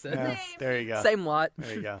 that makes sense. Yeah, there you go. Same lot.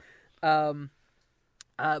 There you go.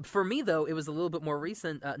 For me, though, it was a little bit more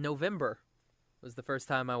recent. November was the first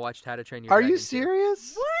time I watched How to Train Your Dragon. Dragon. Are you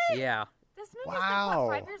serious? What? Yeah. This movie's like,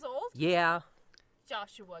 what, 5 years old? Yeah.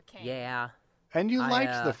 Joshua King. Yeah. And you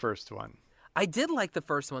liked the first one. I did like the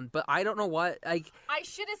first one, but I don't know what. I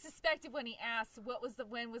should have suspected when he asked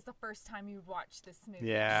when was the first time you watched this movie.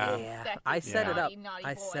 Yeah. I set it up.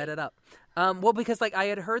 I set it up. Well, because like I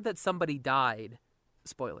had heard that somebody died.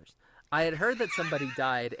 Spoilers. I had heard that somebody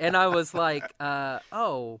died, and I was like, I'm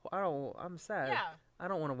sad. Yeah. I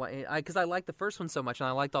don't want to watch because I liked the first one so much, and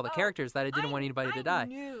I liked all the characters that I didn't want anybody to die. I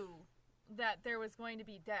knew that there was going to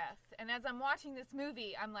be death, and as I'm watching this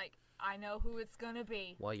movie, I'm like, I know who it's going to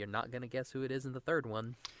be. Well, you're not going to guess who it is in the third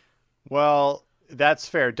one. Well, that's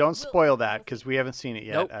fair. Don't spoil that because we haven't seen it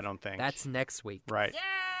yet, Nope. I don't think. That's next week. Right.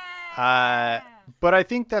 Yeah! But I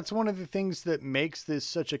think that's one of the things that makes this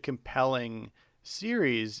such a compelling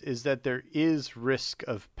series is that there is risk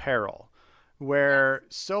of peril. Where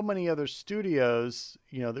so many other studios,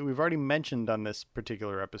 that we've already mentioned on this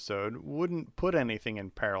particular episode, wouldn't put anything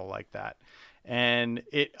in peril like that. And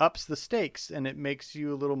it ups the stakes and it makes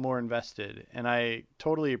you a little more invested. And I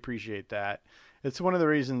totally appreciate that. It's one of the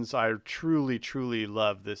reasons I truly, truly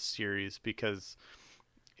love this series because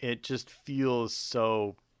it just feels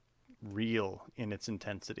so real in its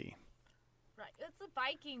intensity. Right. It's a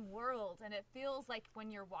Viking world, and it feels like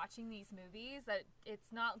when you're watching these movies that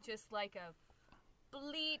it's not just like a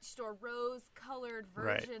bleached or rose-colored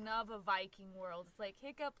version of a Viking world. It's like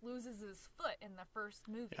Hiccup loses his foot in the first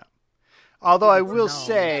movie. Yeah. Although I will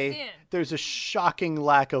say there's a shocking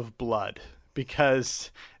lack of blood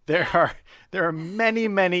because there are many,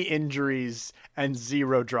 many injuries and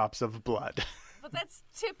 0 drops of blood. But that's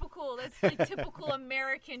typical. That's like typical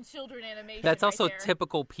American children animation. That's also there.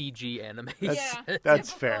 typical PG animation.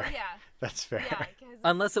 That's typical, fair. Yeah. That's fair. Yeah,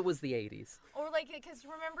 unless it was the 80s. Or like, because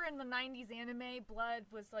remember in the 90s anime, blood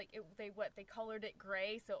was like they colored it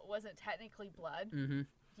gray, so it wasn't technically blood. Mm-hmm.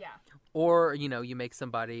 Yeah. Or you make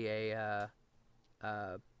somebody a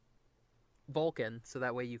Vulcan, so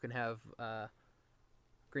that way you can have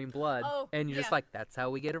green blood, and you're just like, that's how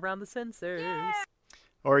we get around the censors. Yeah.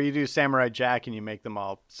 Or you do Samurai Jack and you make them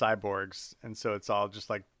all cyborgs, and so it's all just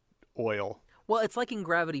like oil. Well, it's like in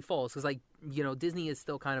Gravity Falls, because Disney is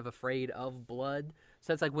still kind of afraid of blood.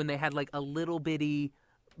 So it's like when they had like a little bitty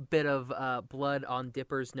bit of blood on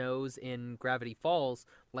Dipper's nose in Gravity Falls,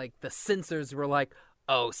 like the censors were like,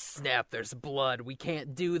 oh snap, there's blood, we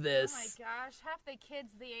can't do this. Oh my gosh, half the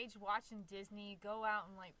kids the age watching Disney go out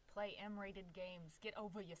and like play M-rated games. Get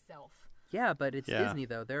over yourself. Yeah, but it's Disney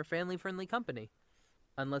though. They're a family-friendly company.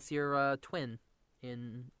 Unless you're a twin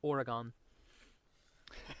in Oregon.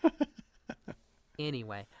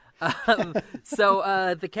 Anyway.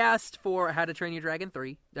 So the cast for How to Train Your Dragon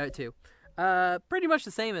 2. Pretty much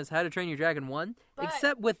the same as How to Train Your Dragon 1,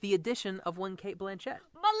 except with the addition of one Cate Blanchett.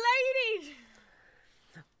 My lady!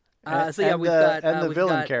 We've got the we've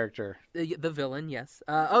villain got character. The villain, yes.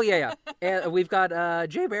 And we've got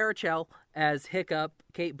Jay Baruchel as Hiccup,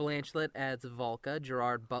 Cate Blanchett as Volca,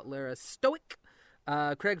 Gerard Butler as Stoic,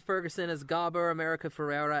 Craig Ferguson as Gobber, America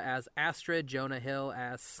Ferrera as Astrid, Jonah Hill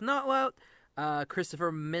as Snotlout,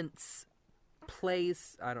 Christopher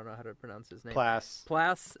Mintz-Plasse, I don't know how to pronounce his name.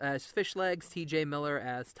 Plasse as Fishlegs, T.J. Miller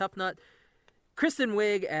as Toughnut, Kristen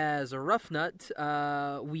Wiig as Roughnut.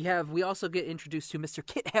 We also get introduced to Mr.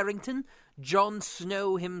 Kit Harington, Jon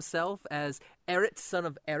Snow himself as Eret, son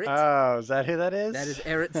of Eret. Oh, is that who that is? That is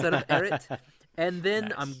Eret, son of Eret. And then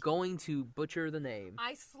nice. I'm going to butcher the name.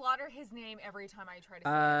 I slaughter his name every time I try to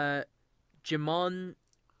say it. Jimon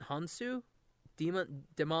Hansu? Demon.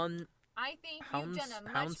 I think you've done a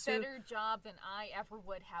much better job than I ever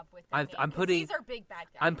would have with that name. These are big bad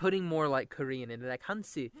guys. I'm putting more like Korean in it, like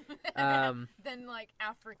Hansu. Than like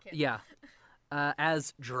African. Yeah.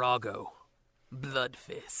 As Drago,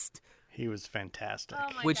 Bloodfist. He was fantastic. Oh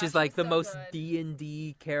which gosh, is like the so most good.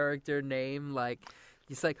 D&D character name. Like,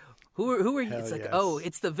 it's like, who are you? Hell It's like, yes. oh,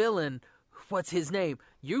 it's the villain. What's his name?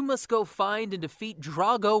 You must go find and defeat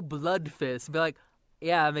Drago Bloodfist. Be like,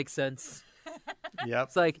 yeah, that makes sense. Yep.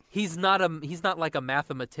 It's like he's not like a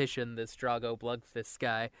mathematician, this Drago Bloodfist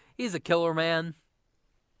guy. He's a killer man.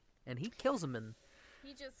 And he kills them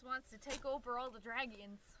He just wants to take over all the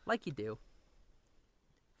dragons. like you do.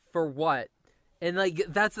 For what? And like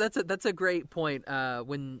that's a great point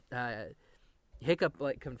when Hiccup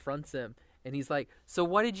like confronts him and he's like, "So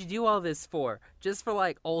what did you do all this for? Just for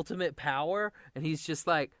like ultimate power?" And he's just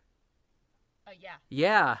like, yeah.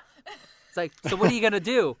 "Yeah." It's like, "So what are you going to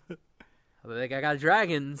do?" Like, I got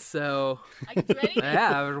dragons, so I can do anything.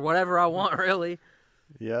 yeah, whatever I want, really.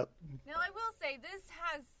 Yep. Now, I will say, this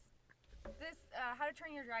How to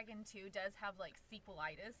Train Your Dragon 2 does have, like,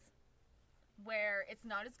 sequelitis, where it's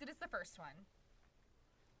not as good as the first one.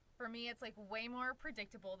 For me, it's, like, way more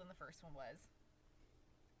predictable than the first one was.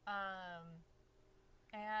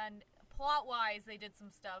 And plot-wise, they did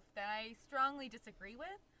some stuff that I strongly disagree with,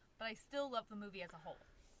 but I still love the movie as a whole.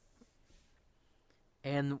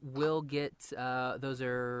 And we'll get, those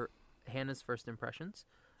are Hannah's first impressions.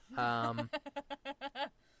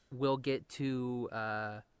 We'll get to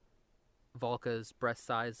Volka's breast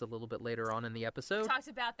size a little bit later on in the episode. We talked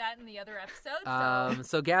about that in the other episode.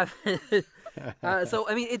 So Gavin, so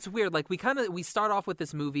I mean, it's weird. Like we start off with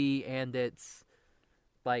this movie, and it's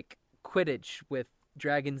like Quidditch with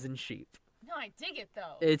dragons and sheep. No, I dig it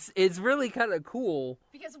though. It's really kind of cool.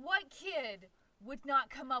 Because what kid would not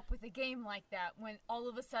come up with a game like that when all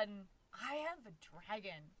of a sudden I have a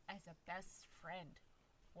dragon as a best friend?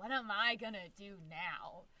 What am I gonna do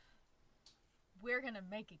now? We're gonna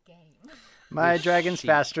make a game. My dragon's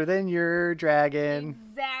faster than your dragon.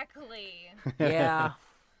 Exactly. Yeah.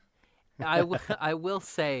 I will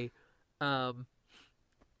say, I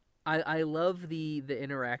love the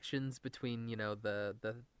interactions between, you know,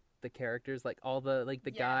 the characters, like all the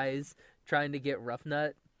guys trying to get Rough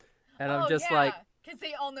Nut, and I'm just like, because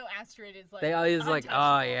they all know Astrid is like, they always like,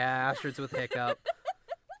 oh yeah, Astrid's with Hiccup.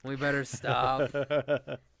 We better stop.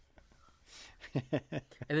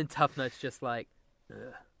 And then Tough Nut's just like,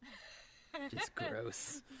 ugh, just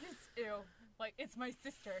gross. Ew. Like, it's my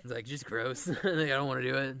sister. It's like, just gross. Like, I don't want to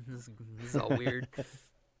do it. This is all weird.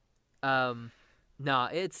 Nah,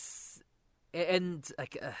 it's, and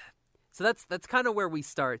like, so that's kind of where we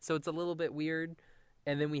start. So it's a little bit weird,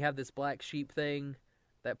 and then we have this black sheep thing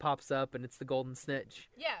that pops up, and it's the golden snitch.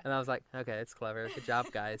 Yeah. And I was like, okay, it's clever. Good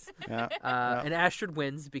job, guys. Yeah. And Astrid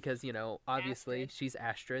wins because, you know, obviously she's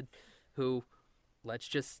Astrid, who, let's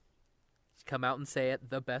just come out and say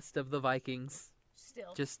it, the best of the Vikings.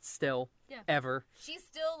 Still. Yeah. Ever. She's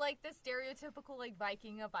still like the stereotypical like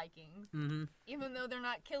Viking of Vikings. Mm-hmm. Even though they're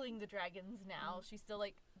not killing the dragons now, she's still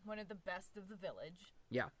like one of the best of the village.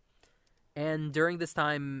 Yeah. And during this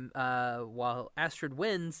time, while Astrid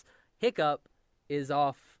wins, Hiccup is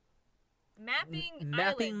off mapping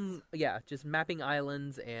islands. Yeah, just mapping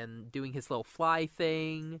islands and doing his little fly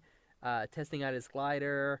thing, testing out his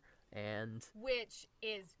glider, and which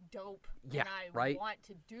is dope. Yeah, and I want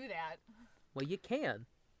to do that. Well, you can.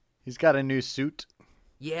 He's got a new suit.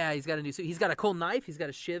 Yeah, he's got a new suit. He's got a cool knife. He's got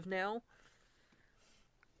a shiv now.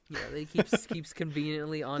 Yeah, he keeps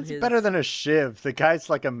conveniently on his. Better than a shiv. The guy's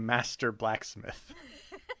like a master blacksmith.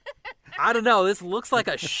 I don't know. This looks like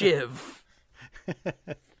a shiv.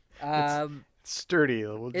 It's sturdy.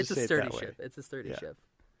 We'll just say it that way. Shiv. It's a sturdy shiv.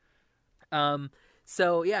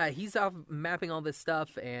 So yeah, he's off mapping all this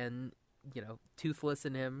stuff, and you know, Toothless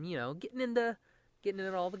and him, you know, getting into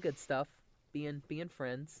all the good stuff, being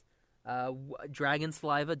friends. Dragon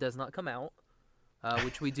saliva does not come out,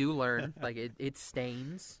 which we do learn. Like it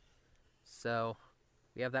stains, so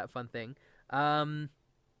we have that fun thing. Yeah,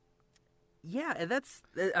 and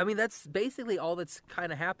that's basically all that's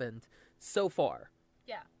kind of happened so far.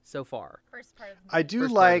 Yeah. So far. First part of the movie. I do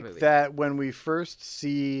like that when we first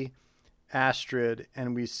see Astrid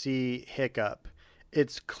and we see Hiccup,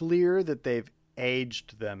 it's clear that they've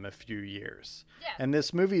aged them a few years. Yeah. And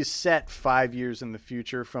this movie is set 5 years in the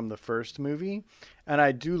future from the first movie, and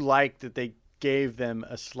I do like that they gave them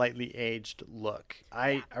a slightly aged look.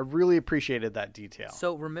 I really appreciated that detail.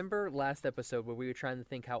 So remember last episode where we were trying to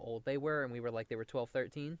think how old they were, and we were like they were 12,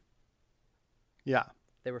 13? Yeah.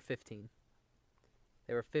 They were 15.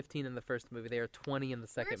 They were 15 in the first movie. They were 20 in the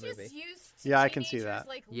second movie. We're just used to I can see that.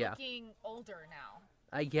 Like looking older now.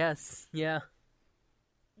 I guess, yeah.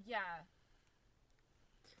 Yeah.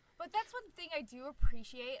 But that's one thing I do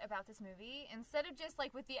appreciate about this movie. Instead of just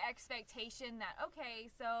like with the expectation that, okay,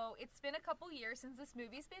 so it's been a couple years since this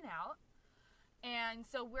movie's been out, and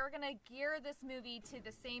so we're going to gear this movie to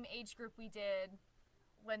the same age group we did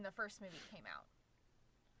when the first movie came out.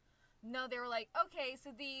 No, they were like, okay, so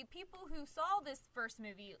the people who saw this first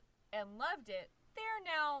movie and loved it, they're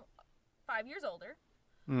now 5 years older.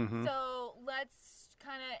 Mm-hmm. So let's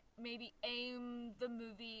kind of maybe aim the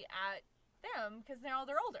movie at them because now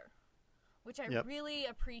they're older, which I really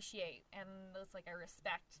appreciate. And it's like I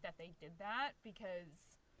respect that they did that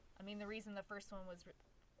because, I mean, the reason the first one was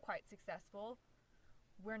quite successful,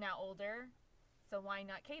 we're now older, so why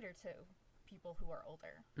not cater to people who are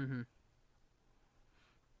older? Mm-hmm.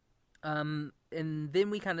 And then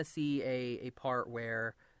we kind of see a part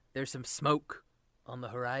where there's some smoke on the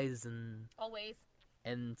horizon. Always.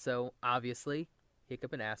 And so, obviously,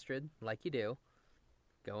 Hiccup and Astrid, like you do,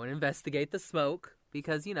 go and investigate the smoke.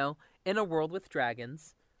 Because, you know, in a world with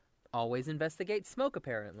dragons, always investigate smoke,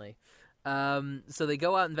 apparently. So they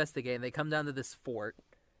go out and investigate, and they come down to this fort,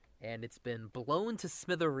 and it's been blown to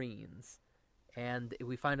smithereens. And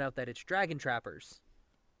we find out that it's dragon trappers,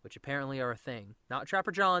 which apparently are a thing. Not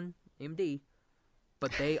Trapper John AMD,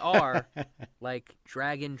 but they are like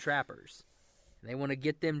dragon trappers. And they want to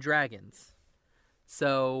get them dragons.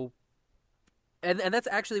 So, and that's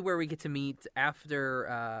actually where we get to meet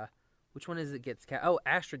after, which one is it gets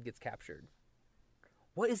Astrid gets captured.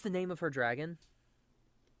 What is the name of her dragon?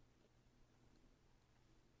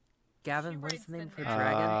 Gavin, what is the name of her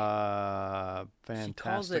dragon?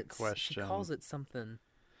 Fantastic question. She calls it something.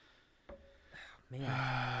 Oh, man.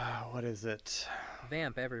 What is it?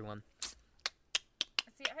 Vamp, everyone.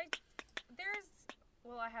 See,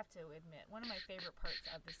 I have to admit, one of my favorite parts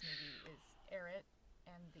of this movie is Eret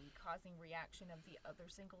and the causing reaction of the other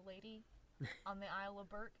single lady on the Isle of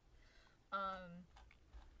Berk.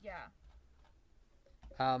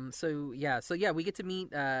 So we get to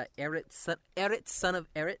meet Eret, son of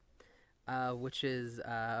Eret, which is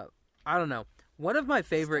I don't know, one of my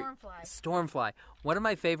favorite Stormfly. One of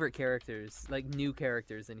my favorite characters, like new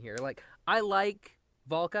characters in here. Like I like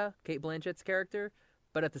Valka, Cate Blanchett's character,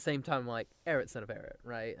 but at the same time, like Eret, son of Eret,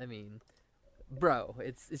 right? I mean, bro,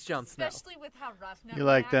 it's Jon Snow. Especially with how rough. You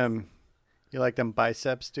like them? You like them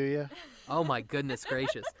biceps, do you? Oh my goodness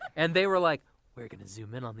gracious! And they were like, "We're gonna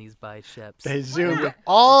zoom in on these biceps." They zoomed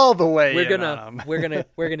all the way.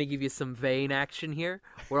 We're gonna give you some vein action here.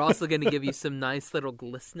 We're also gonna give you some nice little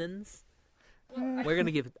glistenings. We're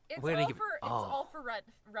gonna give. It's all for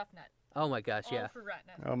Roughnut. Oh my gosh, yeah.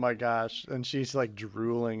 Oh my gosh, and she's like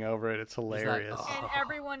drooling over it. It's hilarious. Like, and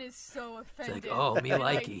everyone is so offended. It's like, oh, me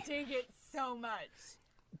likey. I dig it so much.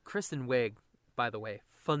 Kristen Wiig, by the way,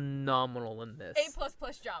 phenomenal in this. A++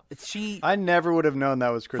 job. I never would have known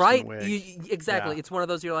that was Kristen Wiig. Exactly. Yeah. It's one of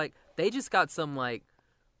those you're like, they just got some like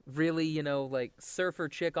really, like surfer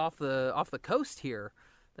chick off the coast here.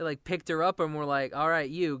 They like picked her up and were like, all right,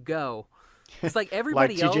 you go. It's like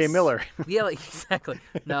everybody like else. T.J. Miller. Yeah, like, exactly.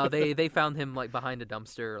 No, they found him like behind a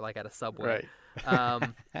dumpster, like at a Subway,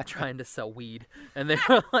 trying to sell weed, and they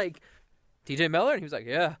were like, T.J. Miller, and he was like,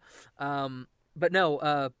 yeah. But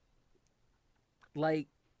no, like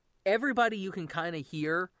everybody, you can kind of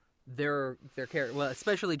hear their character. Well,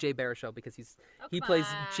 especially Jay Baruchel because he plays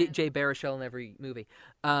Jay Baruchel in every movie.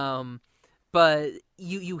 But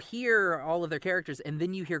you hear all of their characters, and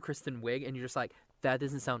then you hear Kristen Wiig, and you're just like, that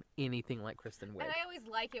doesn't sound anything like Kristen Wiig. And I always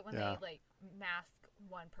like it when they like mask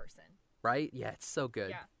one person. Right? Yeah, it's so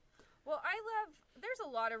good. Yeah. Well, there's a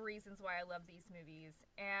lot of reasons why I love these movies,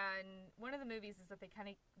 and one of the reasons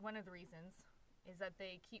is that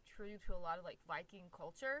they keep true to a lot of like Viking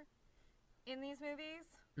culture in these movies.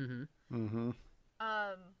 Mm-hmm. Mm-hmm.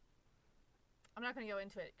 I'm not going to go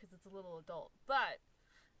into it because it's a little adult, but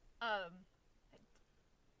I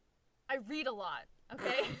read a lot.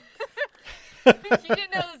 Okay. You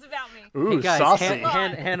didn't know this about me. Ooh, hey guys, saucy.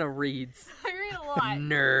 Hannah reads. I read a lot.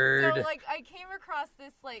 Nerd. So like, I came across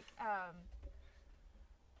this like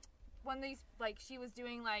one of these, like, she was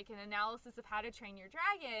doing like an analysis of How to Train Your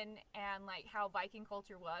Dragon and like how Viking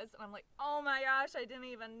culture was, and I'm like, oh my gosh, I didn't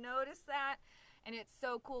even notice that, and it's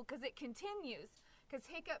so cool because it continues. Because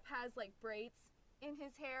Hiccup has like braids in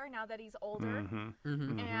his hair now that he's older, and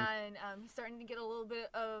he's starting to get a little bit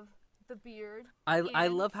of the beard. I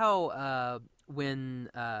love how when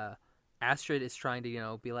Astrid is trying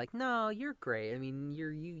to be like, no, you're great. I mean,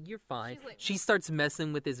 you're fine. Like, she starts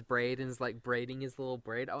messing with his braid and is like braiding his little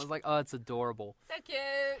braid. I was like, oh, it's adorable. So cute.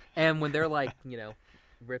 And when they're like,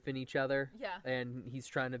 ripping each other, and he's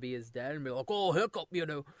trying to be his dad and be like, oh, Hiccup,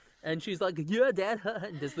 and she's like, yeah, Dad,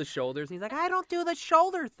 and does the shoulders, and he's like, I don't do the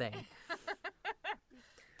shoulder thing.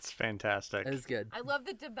 It's fantastic. It's good. I love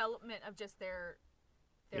the development of just their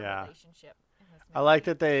relationship. I like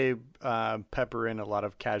that they pepper in a lot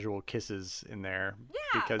of casual kisses in there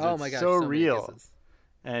because it's so real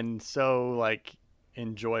and so like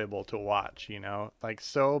enjoyable to watch. Like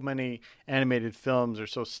so many animated films are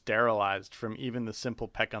so sterilized from even the simple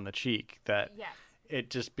peck on the cheek that it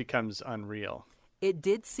just becomes unreal. It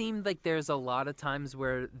did seem like there's a lot of times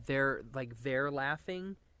where they're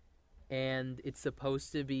laughing, and it's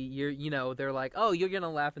supposed to be they're like, oh, you're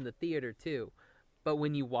gonna laugh in the theater too. But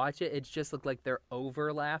when you watch it, it just looked like they're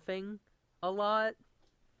over-laughing a lot.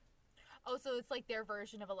 Oh, so it's like their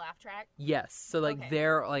version of a laugh track? Yes. So, like,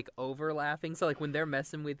 they're, like, over-laughing. So, like, when they're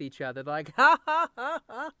messing with each other, they're like, ha, ha, ha,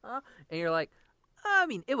 ha, ha. And you're like, I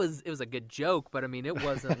mean, it was a good joke, but, I mean, it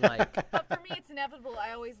wasn't, like... But for me, it's inevitable.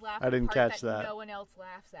 I always laugh at the part that no one else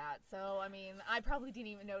laughs at. So, I mean, I probably didn't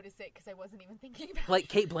even notice it because I wasn't even thinking about it. Like,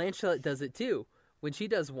 Cate Blanchett does it, too. When she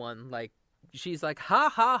does one, like... She's like, ha,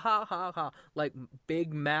 ha, ha, ha, ha. Like,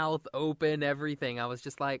 big mouth, open, everything. I was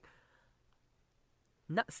just like,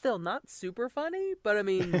 not super funny, but I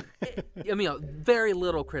mean, very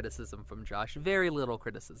little criticism from Josh. Very little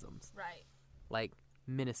criticisms. Right. Like,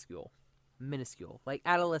 minuscule, like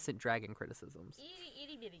adolescent dragon criticisms.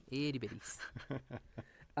 Itty bitties.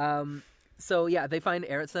 So yeah, they find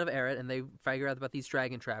Eret, son of Eret, and they figure out about these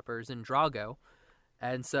dragon trappers and Drago,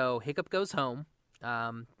 and so Hiccup goes home,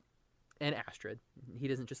 and Astrid. He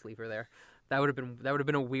doesn't just leave her there. That would have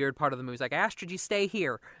been a weird part of the movie. It's like, Astrid, you stay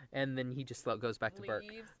here, and then he just goes back to Burke.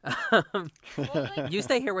 Well, like, you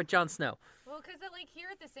stay here with Jon Snow. Well, because like here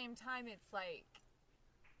at the same time, it's like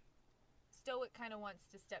Stoic kind of wants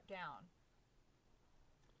to step down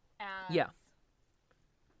as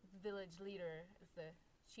village leader, as the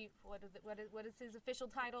chief. What is his official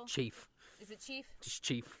title? Chief. Is it chief? Just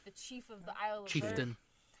chief. The chief of the Isle of Chieftain.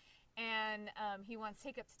 And he wants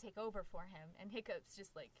Hiccup to take over for him, and Hiccup's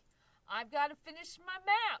just like, I've got to finish my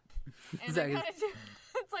map. And Exactly.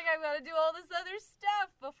 It's like, I've got to do all this other stuff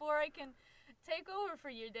before I can take over for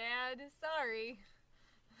you, Dad. Sorry.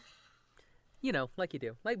 You know, like you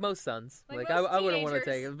do. Like most sons. Like I most wouldn't want to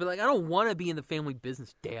teenagers. take it. But like, I don't want to be in the family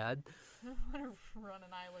business, Dad. I want to run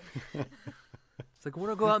an island. It's like, I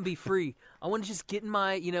want to go out and be free. I want to just get in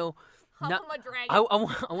my, Hop on my dragon. I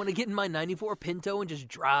want to get in my 94 Pinto and just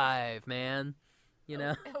drive, man. You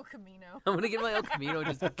know? El Camino. I want to get in my El Camino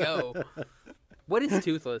and just go. What is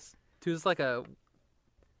Toothless? Toothless like a...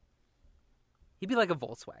 He'd be like a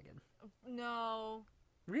Volkswagen. No.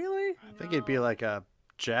 Really? I think it'd be like a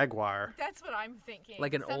Jaguar. That's what I'm thinking.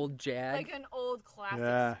 Like an old Jag? Like an old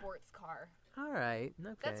classic sports car. All right.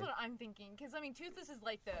 Okay. That's what I'm thinking. Because, I mean, Toothless is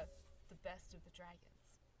like the best of the dragons.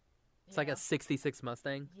 It's like a 66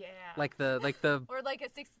 Mustang. Yeah. Like the or like a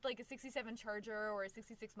 67 Charger or a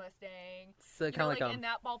 66 Mustang. So kind of like in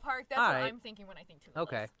that ballpark. That's all what right. I'm thinking when I think Toothless.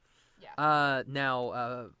 Okay. Yeah.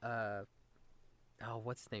 Now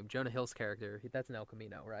what's his name? Jonah Hill's character. That's an El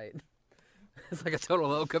Camino, right? It's like a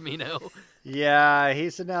total El Camino. Yeah,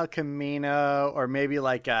 he's an El Camino, or maybe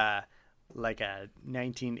like a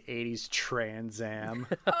 1980s Trans Am.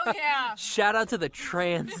 Oh yeah. Shout out to the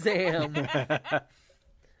Trans Am.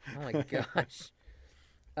 Oh my gosh.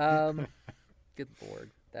 Good lord.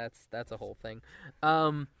 That's a whole thing.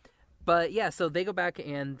 But yeah, so they go back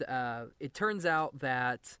and it turns out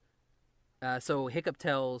that so Hiccup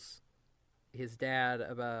tells his dad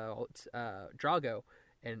about Drago,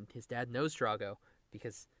 and his dad knows Drago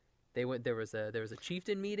because they went there was a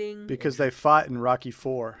chieftain meeting because they fought in Rocky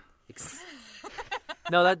IV.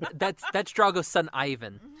 No, that's Drago's son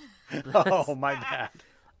Ivan. Oh, my bad.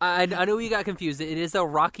 I know you got confused. It is a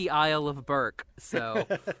rocky Isle of Burke. So,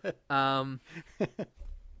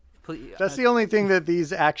 please, that's the only thing that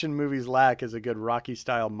these action movies lack is a good Rocky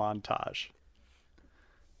style montage.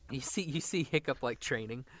 You see Hiccup like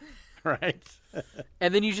training, right?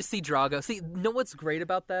 And then you just see Drago. See, know what's great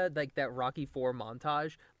about that? Like that Rocky IV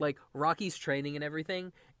montage, like Rocky's training and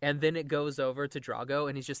everything, and then it goes over to Drago,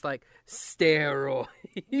 and he's just like steroids.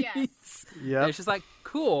 Yes. Yeah. It's just like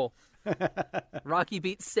cool. Rocky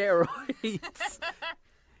beats steroids.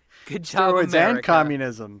 Good job, Steroids America. and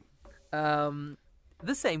communism.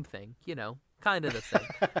 The same thing, kind of the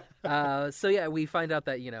same. So yeah, we find out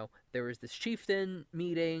that there was this chieftain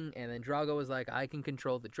meeting, and then Drago was like, "I can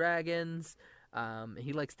control the dragons."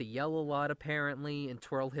 He likes to yell a lot apparently, and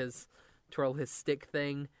twirl his stick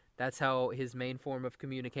thing. That's how his main form of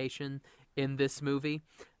communication in this movie.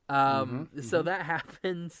 So that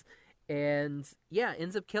happens. And yeah,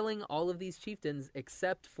 ends up killing all of these chieftains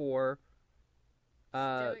except for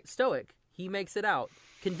Stoic. He makes it out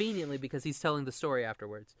conveniently because he's telling the story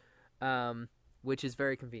afterwards, which is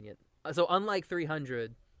very convenient. So unlike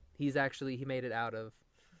 300, he made it out of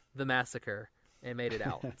the massacre and made it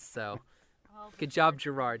out. So good job,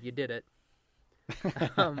 Gerard. You did it.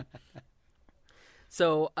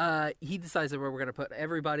 So he decides that we're going to put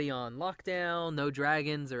everybody on lockdown. No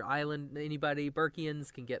dragons or island anybody.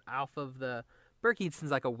 Burkians can get off of the... Burkians seems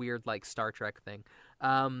like a weird like Star Trek thing.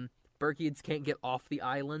 Burkians can't get off the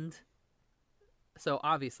island. So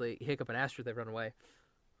obviously Hiccup and Astrid, they run away.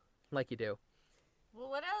 Like you do. Well,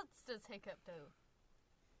 what else does Hiccup do?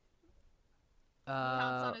 He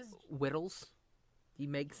hops on his... Whittles. He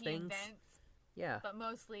makes things. Invents, yeah. But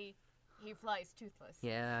mostly... he flies toothless.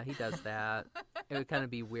 Yeah, he does that. It would kind of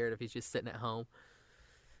be weird if he's just sitting at home.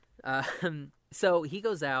 So he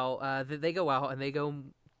goes out. They go out and they go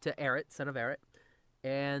to Eret, son of Eret,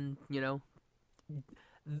 and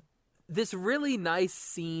this really nice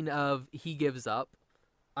scene of he gives up.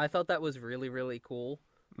 I thought that was really really cool.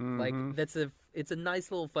 Like it's a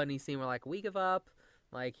nice little funny scene where like we give up.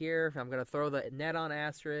 Like here, I'm gonna throw the net on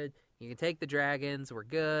Astrid. You can take the dragons. We're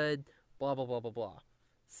good. Blah blah blah blah blah.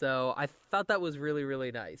 So I thought that was really,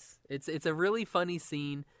 really nice. It's a really funny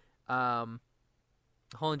scene. Hold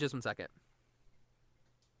on just one second.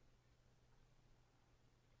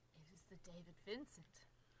 Vincent.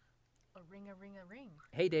 A ring, a ring, a ring.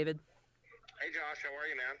 Hey, David. Hey, Josh. How are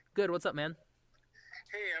you, man? Good. What's up, man?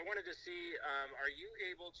 Hey, I wanted to see, are you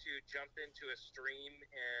able to jump into a stream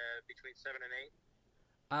between 7 and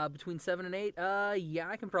 8? Between 7 and 8? Yeah,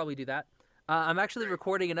 I can probably do that. I'm actually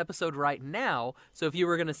recording an episode right now, so if you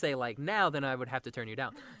were going to say, like, now, then I would have to turn you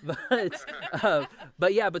down.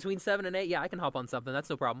 But yeah, between 7 and 8, yeah, I can hop on something. That's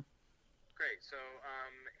no problem. Great. So,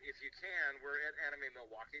 if you can, we're at Anime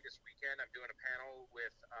Milwaukee this weekend. I'm doing a panel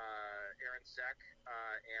with Aaron Seck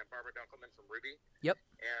and Barbara Dunkelman from RWBY. Yep.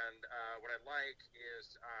 And what I'd like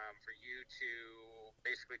is for you to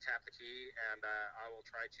basically tap the key, and I will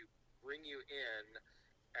try to bring you in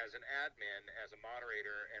as an admin, as a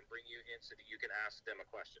moderator, and bring you in so that you can ask them a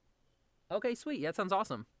question. Okay, sweet. That sounds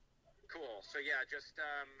awesome. Cool. So yeah, just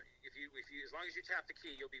if you as long as you tap the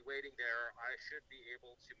key, you'll be waiting there. I should be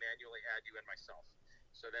able to manually add you in myself.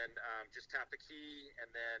 So then just tap the key,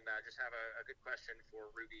 and then just have a good question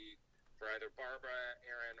for RWBY, for either Barbara,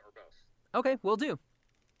 Aaron, or both. Okay, will do.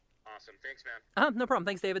 Awesome. Thanks, man. No problem.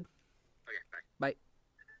 Thanks, David. Okay, bye. Bye.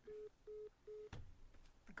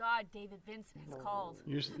 God, David Vincent has called.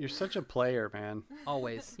 You're such a player, man.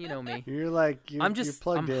 Always. You know me. You're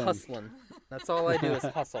plugged in. I'm hustling. That's all I do is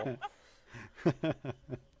hustle.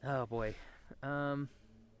 Oh, boy. Are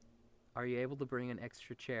you able to bring an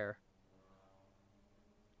extra chair?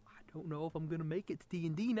 I don't know if I'm going to make it to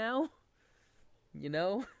D&D now. You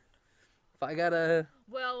know? If I gotta...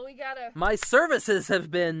 Well, we gotta... My services have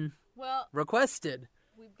been requested.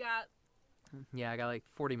 We've got... Yeah, I got like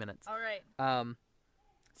 40 minutes. All right.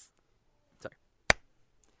 Sorry.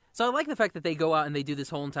 So I like the fact that they go out and they do this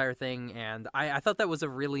whole entire thing, and I thought that was a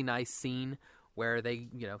really nice scene where they,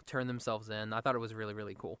 turn themselves in. I thought it was really,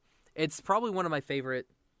 really cool. It's probably one of my favorite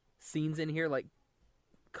scenes in here, like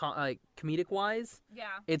comedic-wise. Yeah.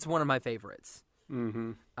 It's one of my favorites.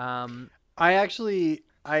 Mm-hmm. I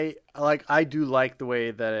do like the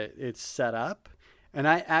way that it's set up, and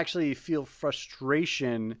I actually feel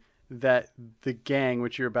frustration that the gang,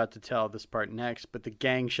 which you're about to tell this part next, but the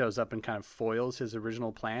gang shows up and kind of foils his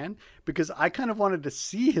original plan, because I kind of wanted to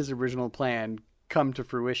see his original plan come to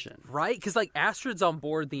fruition. Right? Because, Astrid's on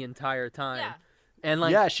board the entire time. Yeah. And,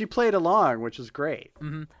 yeah, she played along, which was great.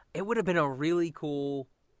 Mm-hmm. It would have been a really cool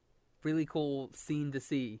scene to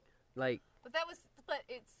see. But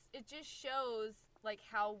it just shows,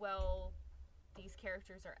 how well these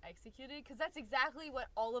characters are executed, because that's exactly what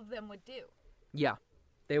all of them would do. Yeah.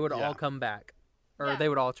 They would all come back. Or they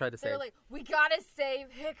would all try to save. They're like, we gotta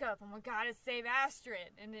save Hiccup, and we gotta save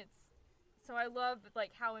Astrid. And so I love,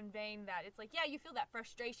 how in vain that, it's you feel that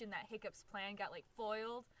frustration that Hiccup's plan got,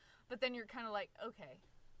 foiled, but then you're kind of okay,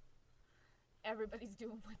 everybody's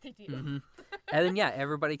doing what they do. Mm-hmm. And then,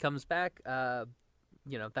 everybody comes back.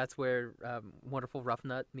 That's where Wonderful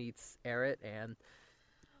Roughnut meets Aerith and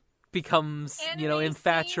becomes,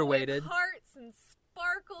 infatuated. With hearts and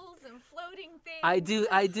sparkles and floating things. I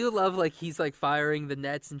do love he's firing the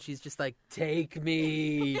nets and she's just take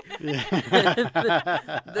me.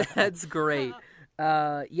 That's great.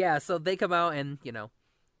 So they come out and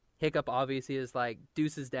Hiccup obviously is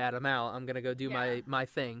Deuce's dad, I'm out, I'm gonna go do my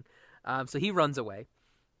thing. So he runs away.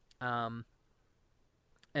 And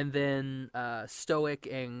then Stoic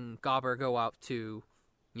and Gobber go out to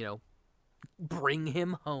bring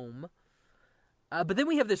him home. But then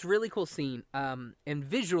we have this really cool scene, and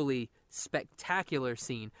visually spectacular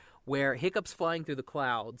scene, where Hiccup's flying through the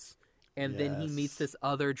clouds, and then he meets this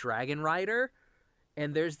other dragon rider,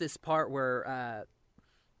 and there's this part where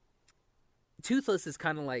Toothless is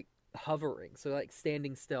kind of hovering, so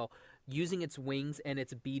standing still, using its wings, and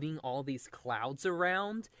it's beating all these clouds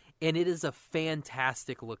around, and it is a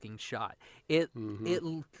fantastic looking shot. It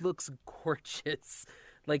looks gorgeous,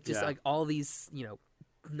 all these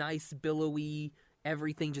nice billowy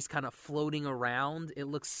everything just kind of floating around. It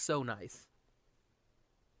looks so nice.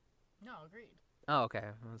 No, agreed. Oh, okay.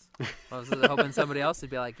 I was hoping somebody else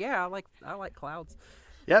would be like, yeah, I like clouds.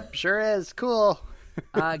 Yep, sure is. Cool.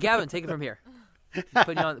 Gavin, take it from here.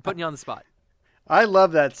 Putting you on the spot. I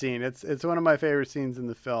love that scene. It's one of my favorite scenes in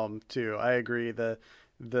the film too. I agree. The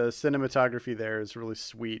cinematography there is really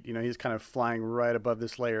sweet. He's kind of flying right above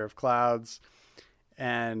this layer of clouds.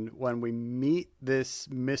 And when we meet this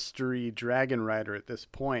mystery dragon rider at this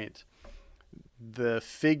point, the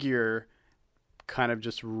figure kind of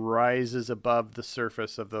just rises above the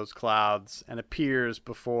surface of those clouds and appears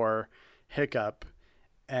before Hiccup.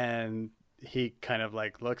 And he kind of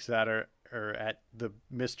looks at her or at the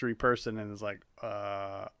mystery person and is like,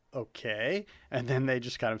 okay. And then they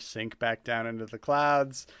just kind of sink back down into the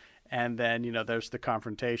clouds. And then, there's the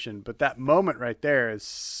confrontation. But that moment right there is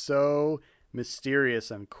so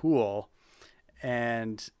mysterious and cool,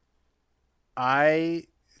 And I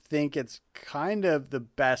think it's kind of the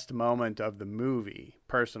best moment of the movie,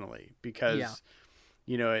 personally, because,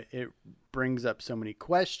 you know, it brings up so many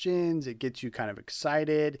questions. It gets you kind of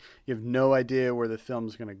excited. You have no idea where the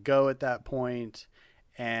film's going to go at that point,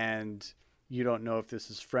 and you don't know if this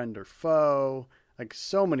is friend or foe. Like,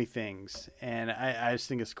 so many things, and I just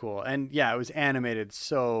think it's cool. And yeah, it was animated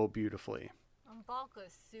so beautifully.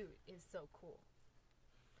 Valka's suit is so cool.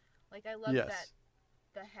 Like, I love that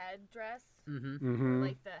the headdress,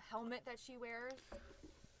 like the helmet that she wears,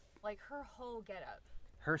 like her whole getup.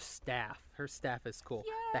 Her staff is cool.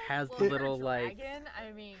 Yeah. That has well, the little dragon,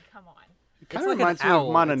 I mean, come on. It kind of reminds me of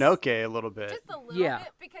Mononoke a little bit. Just a little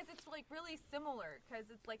bit, because it's like really similar. Because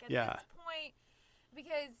it's like at this point,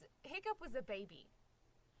 because Hiccup was a baby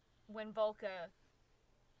when Valka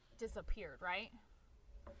disappeared, right?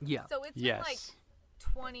 Yeah. So it's been like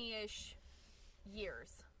 20-ish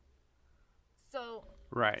years. So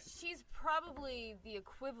she's probably the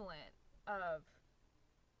equivalent of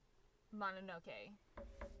Mononoke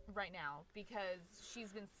right now, because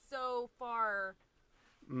she's been so far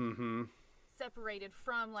separated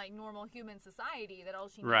from like normal human society that all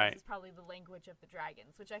she knows is probably the language of the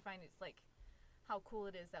dragons, which I find it's like how cool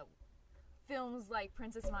it is that films like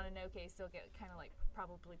Princess Mononoke still get kind of like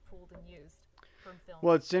probably pulled and used from films.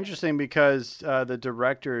 Well, it's interesting because the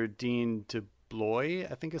director, Dean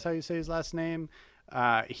DeBlois, I think is how you say his last name,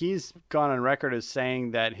 he's gone on record as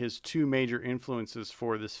saying that his two major influences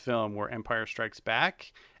for this film were Empire Strikes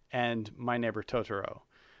Back and My Neighbor Totoro.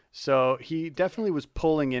 So he definitely was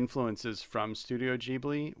pulling influences from Studio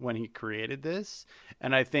Ghibli when he created this.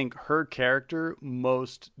 And I think her character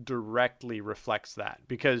most directly reflects that,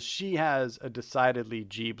 because she has a decidedly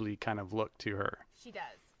Ghibli kind of look to her. She does.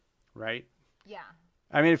 Right? Yeah.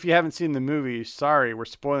 I mean, if you haven't seen the movie, sorry, we're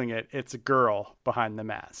spoiling it. It's a girl behind the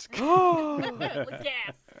mask. Gasp.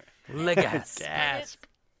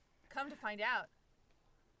 Come to find out,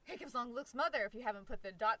 Hiccup's Long Look's mother, if you haven't put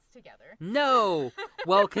the dots together. No.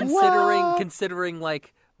 Well, considering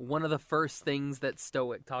like one of the first things that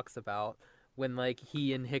Stoic talks about when like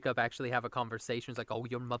he and Hiccup actually have a conversation, it's like, "Oh,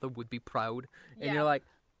 your mother would be proud," and you're like,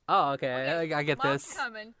 "Oh, okay, I get Mom's this."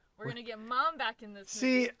 Coming. We're gonna get Mom back in this.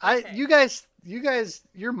 See, movie. you guys,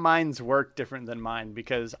 your minds work different than mine,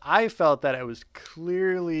 because I felt that it was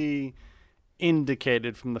clearly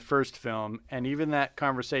indicated from the first film, and even that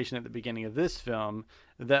conversation at the beginning of this film,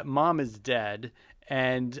 that Mom is dead,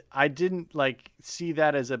 and I didn't like see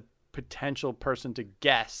that as a potential person to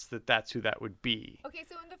guess that that's who that would be. Okay,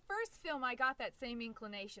 so in the first film, I got that same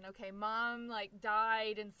inclination. Okay, Mom like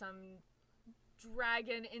died in some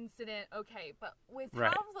dragon incident. Okay, but with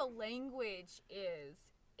how the language is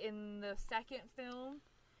in the second film,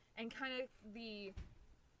 and kind of the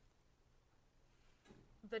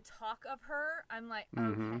talk of her, I'm like,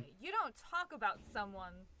 okay, you don't talk about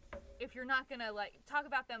someone if you're not gonna like talk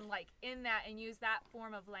about them like in that and use that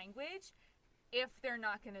form of language if they're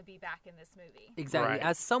not gonna be back in this movie. Exactly.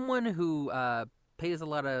 As someone who pays a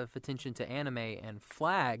lot of attention to anime and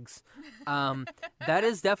flags, that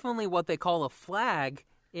is definitely what they call a flag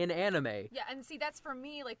in anime. Yeah, and see, that's for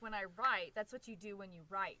me, like when I write, that's what you do when you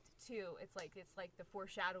write too. It's like the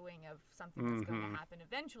foreshadowing of something that's going to happen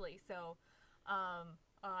eventually. So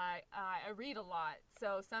I read a lot,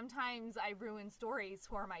 so sometimes I ruin stories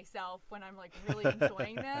for myself when I'm like really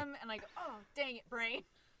enjoying them, and like, oh dang it, brain.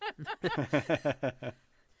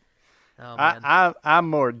 Oh, I'm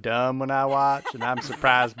more dumb when I watch, and I'm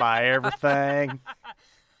surprised by everything.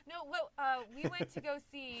 No, well, we went to go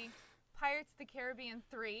see Pirates of the Caribbean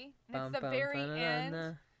 3, and it's the very end,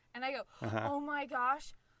 and I go, oh my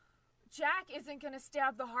gosh, Jack isn't going to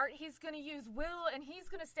stab the heart, he's going to use Will, and he's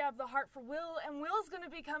going to stab the heart for Will, and Will's going to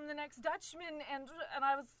become the next Dutchman, and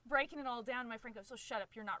I was breaking it all down, and my friend goes, so shut up,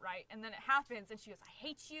 you're not right, and then it happens, and she goes, I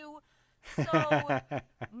hate you so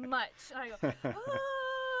much, and I go, ah.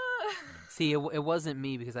 See, it wasn't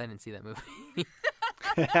me because I didn't see that movie.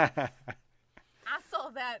 I saw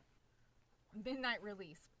that midnight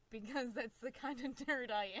release because that's the kind of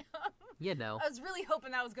nerd I am. You know. I was really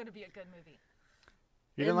hoping that was going to be a good movie.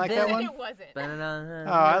 You didn't like that one? It wasn't. Oh,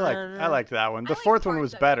 I liked that one. The fourth one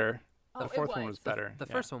was better. The fourth one was better. The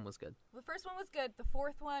first one was good. The first one was good. The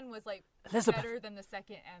fourth one was like better than the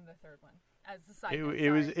second and the third one. As the side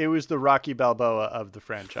it was the Rocky Balboa of the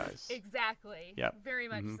franchise. Exactly. Yeah. Very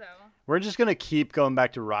much so. We're just gonna keep going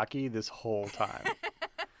back to Rocky this whole time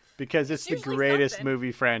because it's the greatest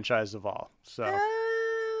movie franchise of all. So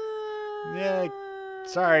yeah,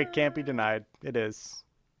 sorry, can't be denied. It is.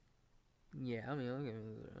 Yeah, I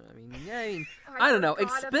don't know.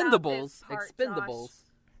 Expendables.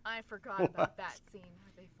 I forgot about that scene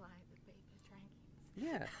where they fly the baby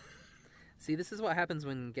Yeah. See, this is what happens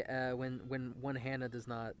when one Hannah does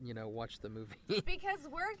not, watch the movie. Because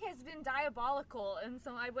work has been diabolical, and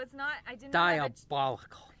so I didn't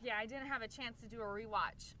diabolical. I didn't have a chance to do a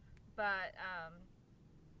rewatch, but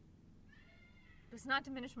does not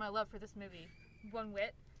diminish my love for this movie one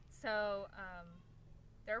whit. So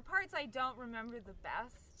there are parts I don't remember the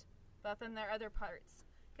best, but then there are other parts.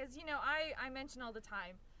 Because, I mention all the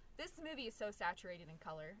time, this movie is so saturated in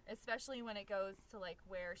color, especially when it goes to, like,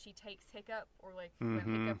 where she takes Hiccup, or, like, when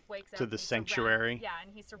Hiccup wakes up. To the sanctuary.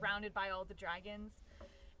 And he's surrounded by all the dragons.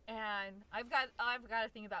 And I've got a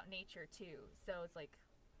thing about nature, too. So it's like,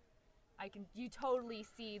 you totally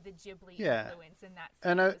see the Ghibli influence in that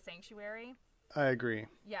scene of the sanctuary. I agree.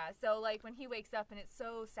 Yeah, so, like, when he wakes up and it's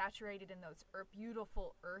so saturated in those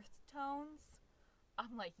beautiful earth tones,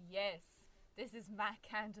 I'm like, yes, this is my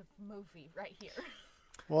kind of movie right here.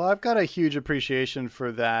 Well, I've got a huge appreciation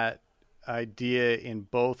for that idea in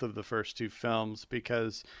both of the first two films,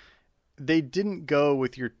 because they didn't go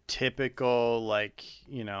with your typical, like,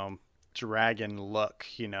 dragon look,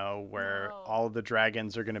 where all the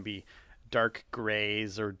dragons are going to be dark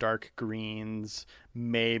grays or dark greens,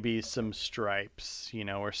 maybe some stripes,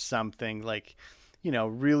 or something like,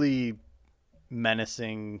 really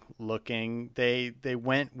menacing looking. They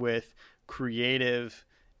went with creative.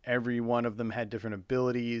 Every one of them had different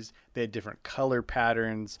abilities. They had different color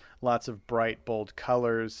patterns, lots of bright, bold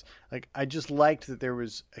colors. Like, I just liked that there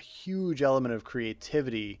was a huge element of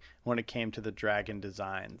creativity when it came to the dragon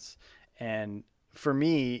designs. And for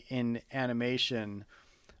me, in animation,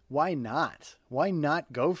 why not? Why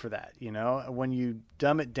not go for that? When you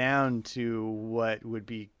dumb it down to what would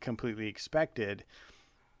be completely expected,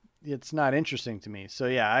 it's not interesting to me. So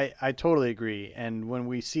yeah, I totally agree. And when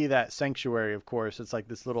we see that sanctuary, of course, it's like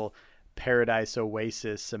this little paradise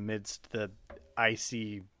oasis amidst the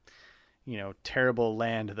icy, terrible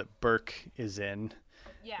land that Berk is in.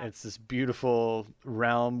 Yeah. It's this beautiful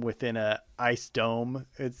realm within a ice dome.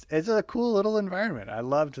 It's a cool little environment. I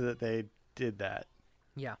loved that they did that.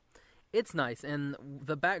 Yeah, it's nice, and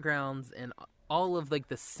the backgrounds and all of, like,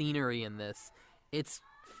 the scenery in this, it's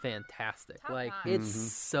fantastic. Top like nine. It's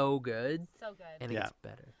so good. So good. And it gets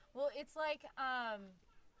better. Well, it's like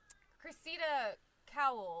Cressida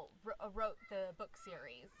Cowell wrote the book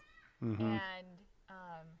series, and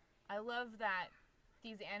I love that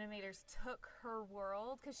these animators took her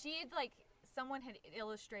world, because someone had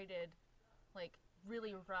illustrated, like,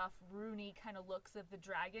 really rough, Rooney kind of looks of the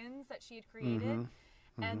dragons that she had created.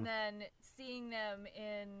 And then seeing them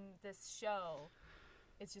in this show,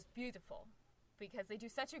 it's just beautiful, because they do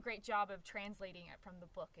such a great job of translating it from the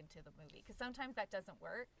book into the movie, because sometimes that doesn't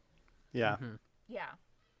work. Yeah. Yeah.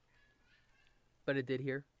 But it did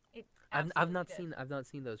here. I've not seen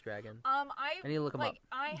those dragons. I need to look them up.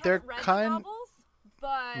 I haven't read the novels, but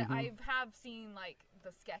I have seen, like,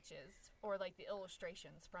 the sketches or, like, the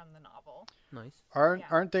illustrations from the novel. Nice.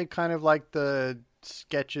 Aren't they kind of like the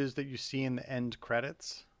sketches that you see in the end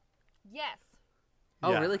credits? Yes.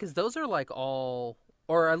 Oh, really? Because those are, like, all,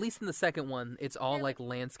 or at least in the second one, it's all like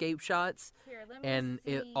landscape shots, and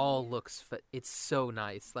it all looks. It's so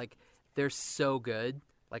nice. Like, they're so good.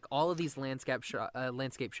 Like, all of these landscape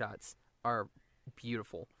shots are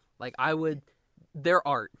beautiful. Like, they're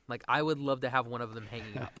art. Like, I would love to have one of them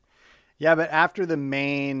hanging up. Yeah, but after the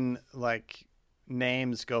main, like,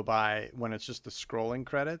 names go by, when it's just the scrolling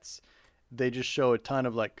credits, they just show a ton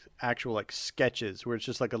of, like, actual, like, sketches where it's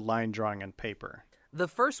just like a line drawing on paper. The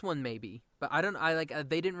first one maybe, but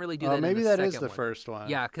they didn't really do that. Maybe in the that is second the first one.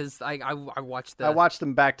 Yeah, because I watched I watched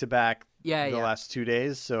them back to back. The last 2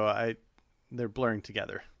 days, so they're blurring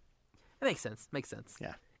together. It makes sense.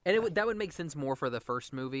 Yeah, and that would make sense more for the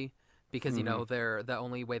first movie. Because, they're the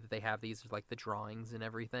only way that they have these is, like, the drawings and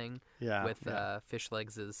everything. Yeah. With Fish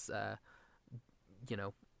Legs is,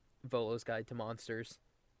 Volo's Guide to Monsters.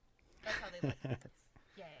 That's how they look.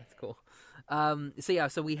 That's cool.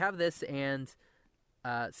 So we have this, and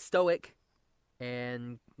Stoic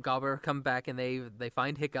and Gobber come back, and they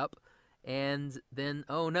find Hiccup. And then,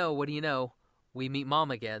 oh no, what do you know? We meet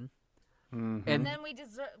Mom again. And then we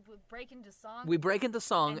break into song. We break into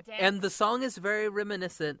song, and the song is very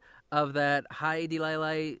reminiscent of that Hi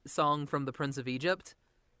Delilah song from The Prince of Egypt.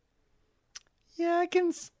 Yeah, I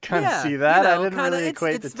can kind of see that. I didn't really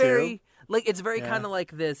equate the two. It's very kind of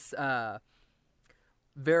like this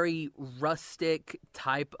very rustic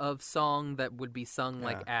type of song that would be sung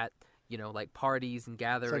like at like parties and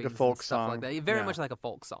gatherings, it's like a folk and stuff song. Like that. Very much like a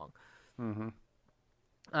folk song.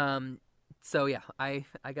 So yeah, I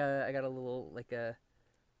got a little like a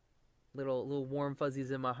little warm fuzzies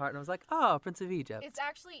in my heart, and I was like, oh, Prince of Egypt. It's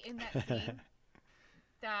actually in that scene.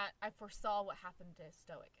 that I foresaw what happened to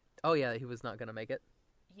Stoic. Oh yeah, he was not gonna make it.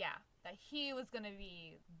 Yeah, that he was gonna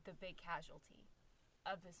be the big casualty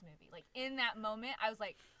of this movie. Like in that moment, I was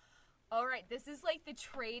like, all right, this is like the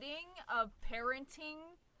trading of parenting.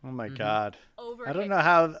 Oh my God! Over I don't know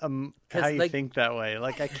how you like, think that way.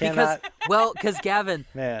 Like I cannot. Because Gavin,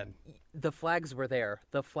 man, the flags were there.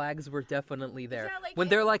 The flags were definitely there. Yeah, like when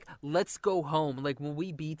they're like, "Let's go home." Like, will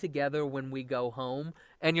we be together when we go home?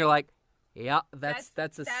 And you're like, "Yeah, that's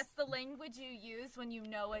the language you use when you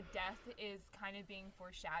know a death is kind of being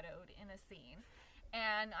foreshadowed in a scene."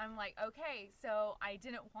 And I'm like, okay, so I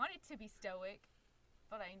didn't want it to be Stoic,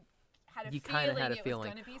 but I had a feeling it was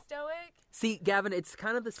going to be Stoic. See, Gavin, it's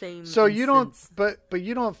kind of the same. So you don't, but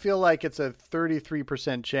you don't feel like it's a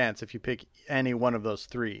 33% chance if you pick any one of those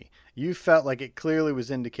three. You felt like it clearly was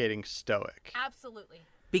indicating Stoic. Absolutely.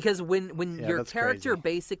 Because when your character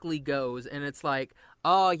basically goes and it's like,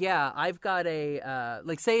 oh yeah, I've got a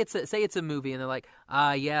like say it's a movie and they're like,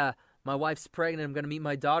 yeah, my wife's pregnant, I'm gonna meet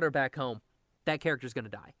my daughter back home. That character's gonna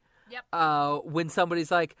die. Yep. When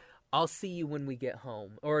somebody's like, I'll see you when we get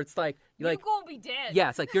home. Or it's like... You're going to be dead. Yeah,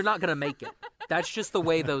 it's like, you're not going to make it. That's just the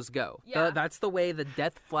way those go. Yeah. That's the way the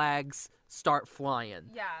death flags start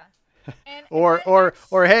flying. Yeah. Or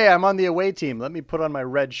hey, I'm on the away team. Let me put on my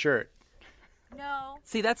red shirt. No.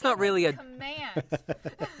 See, that's not really a... command.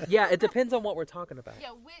 Yeah, it depends on what we're talking about.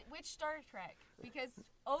 Yeah, which Star Trek? Because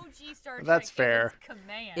OG Star Trek That's fair.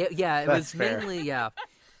 Command. It was mainly, yeah.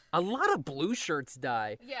 A lot of blue shirts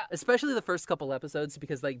die. Yeah. Especially the first couple episodes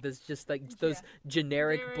because like there's just like those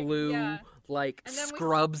generic blue like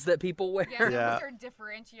scrubs that people wear. Yeah, we started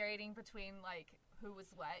differentiating between like who was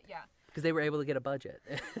what. Yeah. Because they were able to get a budget.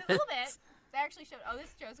 A little bit. They actually showed, oh,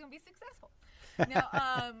 this show's gonna be successful. No,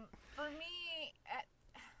 for me,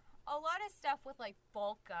 a lot of stuff with like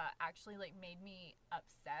Volca actually like made me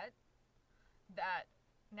upset. That.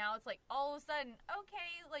 Now it's like, all of a sudden,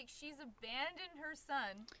 okay, like, she's abandoned her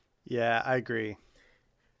son. Yeah, I agree.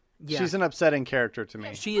 Yeah. She's an upsetting character to me.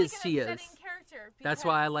 Yeah, she is. Character That's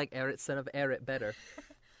why I like Eret, son of Eret, better.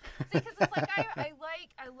 Because it's like,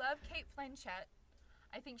 I love Kate Blanchett.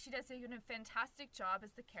 I think she does a fantastic job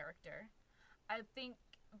as the character. I think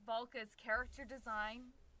Volca's character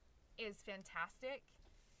design is fantastic.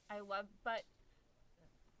 But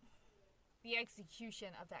the execution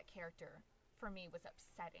of that character for me was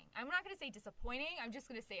upsetting. I'm not going to say disappointing. I'm just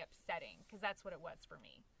going to say upsetting because that's what it was for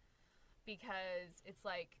me. Because it's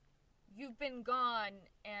like you've been gone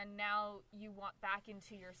and now you want back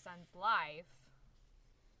into your son's life.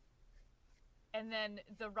 And then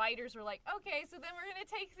the writers were like, okay, so then we're going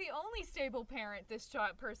to take the only stable parent this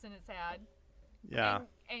person has had. Yeah.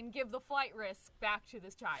 And give the flight risk back to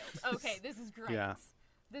this child. Okay, this is great. Yeah.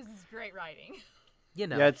 This is great writing. You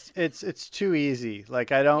know. Yeah, it's too easy.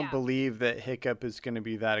 Like I don't believe that Hiccup is going to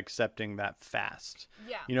be that accepting that fast.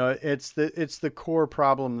 Yeah. You know, it's the core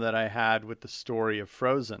problem that I had with the story of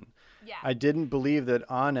Frozen. Yeah. I didn't believe that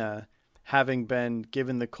Anna, having been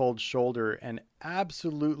given the cold shoulder and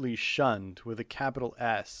absolutely shunned with a capital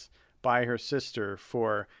S by her sister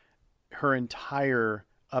for her entire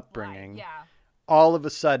upbringing, all of a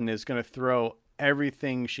sudden is going to throw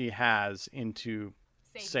everything she has into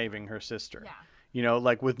saving her sister. Yeah. You know,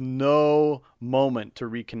 like with no moment to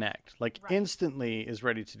reconnect, like instantly is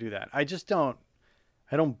ready to do that. I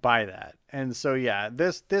don't buy that. And so, yeah,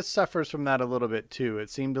 this suffers from that a little bit too. It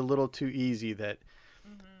seemed a little too easy that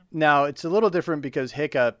now it's a little different because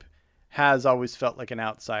Hiccup has always felt like an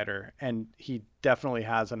outsider and he definitely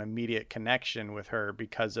has an immediate connection with her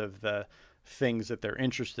because of the things that they're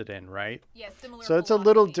interested in. Right. Yeah. Similar. So it's a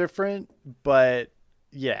little different, but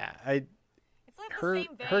yeah, it's like the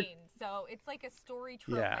same vein. So it's like a story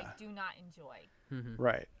trope I do not enjoy.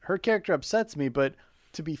 Right. Her character upsets me, but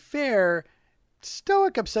to be fair,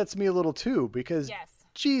 Stoic upsets me a little too because,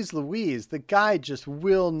 geez Louise, the guy just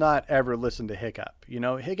will not ever listen to Hiccup. You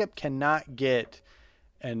know, Hiccup cannot get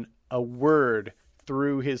a word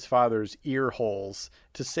through his father's ear holes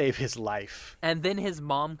to save his life. And then his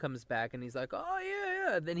mom comes back and he's like, oh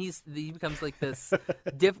yeah. Then he becomes like this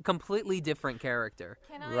completely different character.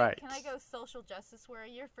 Can I go social justice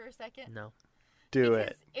warrior for a second? No. Do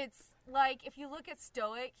it. It's like, if you look at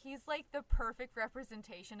Stoic, he's like the perfect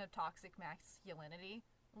representation of toxic masculinity.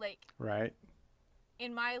 Like, right.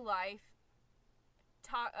 In my life,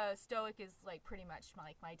 Stoic is like pretty much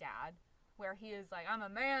like my dad. Where he is like, I'm a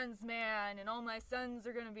man's man, and all my sons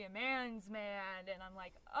are going to be a man's man. And I'm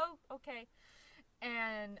like, oh, okay.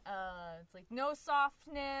 And it's like no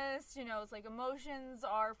softness, you know, it's like emotions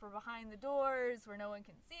are for behind the doors where no one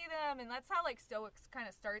can see them. And that's how like Stoic kind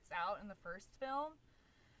of starts out in the first film.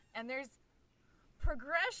 And there's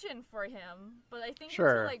progression for him, but I think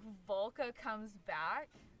Sure. until like Volca comes back,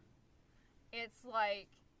 it's like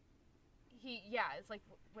it's like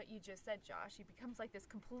what you just said, Josh. He becomes like this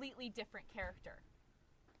completely different character.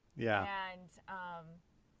 Yeah. And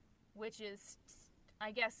which is,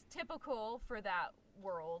 I guess, typical for that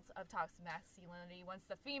world of toxic masculinity. Once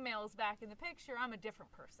the female's back in the picture, I'm a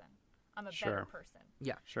different person. I'm a better person.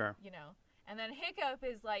 Yeah. Sure. You know? And then Hiccup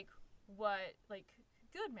is like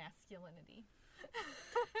good masculinity.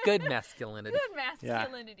 Good masculinity. Good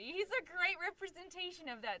masculinity. Yeah. He's a great representation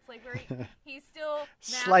of that. It's like where he's still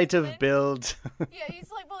masculine. Slight of build. Yeah, he's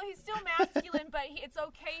still masculine, but it's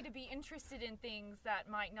okay to be interested in things that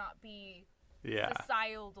might not be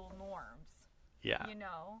societal norms. Yeah. You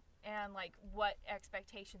know? And like what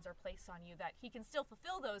expectations are placed on you that he can still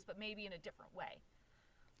fulfill those, but maybe in a different way.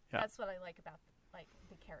 Yeah. That's what I like about like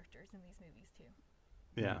the characters in these movies too.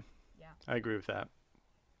 Yeah. Yeah. I agree with that.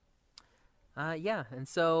 Yeah, and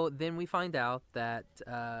so then we find out that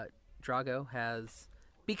Drago has,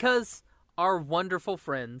 because our wonderful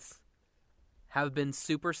friends have been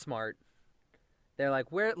super smart, they're like,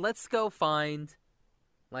 let's go find,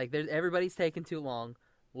 like, everybody's taking too long,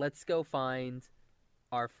 let's go find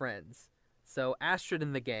our friends. So Astrid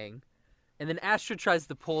and the gang, and then Astrid tries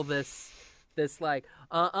to pull this like,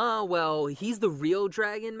 well, he's the real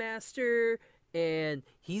Dragon Master, and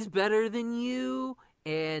he's better than you,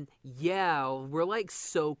 and yeah, we're like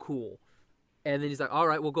so cool. And then he's like, all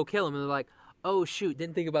right, we'll go kill him. And they're like, oh shoot,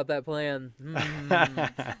 didn't think about that plan.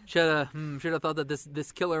 Should have thought that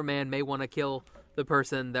this killer man may want to kill the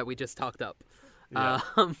person that we just talked up. Yeah.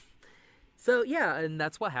 So yeah, and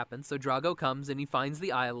that's what happens. So Drago comes and he finds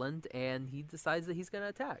the island and he decides that he's going to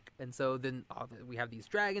attack. And so then we have these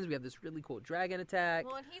dragons. We have this really cool dragon attack.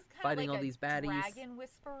 Well, and he's kind fighting of like all these baddies. Dragon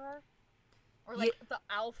whisperer. Or like the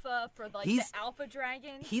alpha for like the alpha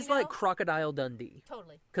dragon. He's like Crocodile Dundee.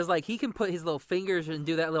 Totally. Because like he can put his little fingers and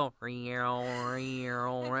do that little thing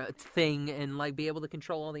and like be able to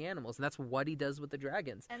control all the animals, and that's what he does with the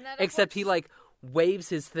dragons. Except he like waves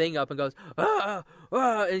his thing up and goes and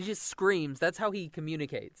he just screams. That's how he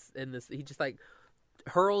communicates in this. He just like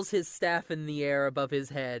hurls his staff in the air above his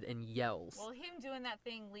head and yells. Well, him doing that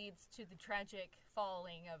thing leads to the tragic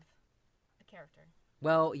falling of a character.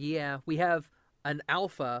 Well, yeah, we have an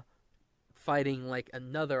alpha fighting like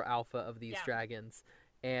another alpha of these dragons.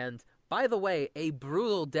 And by the way, a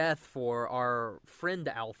brutal death for our friend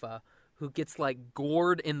Alpha, who gets like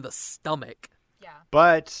gored in the stomach. Yeah.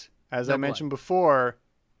 But as I mentioned before,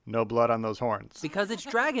 no blood on those horns. Because it's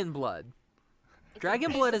dragon blood.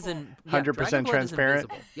 Dragon blood is 100% transparent.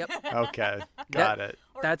 Yep. Okay, got it.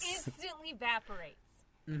 Or instantly evaporates.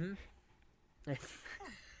 Mm-hmm.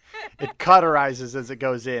 It cauterizes as it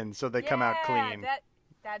goes in, so they come out clean.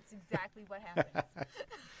 That's exactly what happens.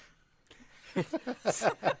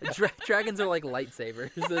 Dragons are like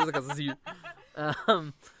lightsabers.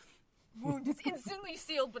 Wound is instantly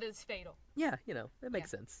sealed, but it's fatal. Yeah, you know, that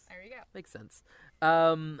makes sense. There you go. Makes sense.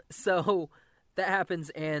 So that happens,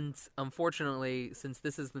 and unfortunately, since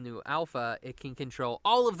this is the new alpha, it can control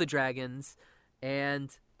all of the dragons, and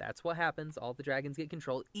that's what happens. All the dragons get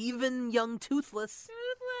controlled, even young Toothless.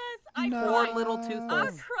 Poor little Toothless.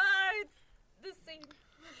 I cried this scene.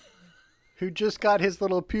 Who just got his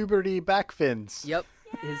little puberty back fins. Yep,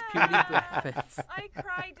 his puberty back fins. I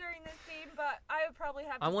cried during this scene, but I would probably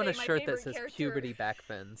have to I want a say my shirt that favorite says character puberty back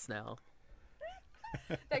fins now.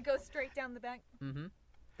 That goes straight down the back. Mm-hmm.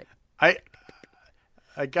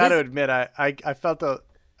 I got to admit, I felt a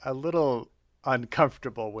little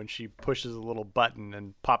uncomfortable when she pushes a little button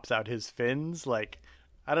and pops out his fins. Like,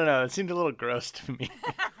 I don't know, it seemed a little gross to me.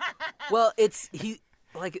 Well,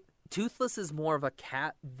 Toothless is more of a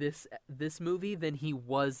cat this movie than he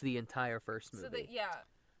was the entire first movie. So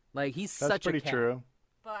like he's That's such a cat. That's pretty true.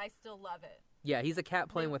 But I still love it. Yeah, he's a cat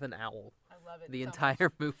playing with an owl. I love it. The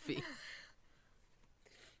entire movie.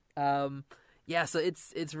 Yeah, so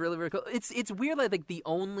it's really, really cool. It's weird. Like the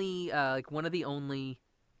only one of the only.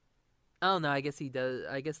 Oh no, I guess he does.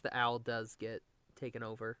 I guess the owl does get taken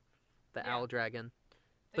over, the owl dragon.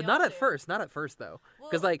 But not at first. Not at first though,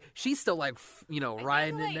 because like she's still like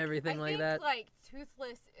riding and everything like that. Like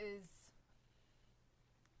Toothless is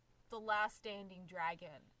the last standing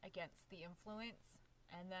dragon against the influence,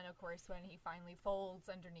 and then of course when he finally folds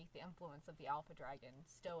underneath the influence of the alpha dragon,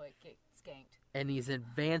 Stoic gets skanked. And he's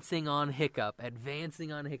advancing on Hiccup,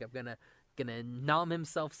 gonna nom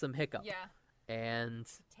himself some Hiccup. Yeah. And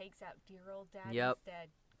takes out dear old dad instead.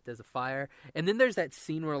 Does a fire, and then there's that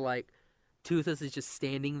scene where like Toothless is just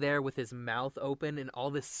standing there with his mouth open and all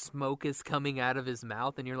this smoke is coming out of his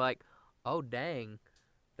mouth and you're like, oh dang,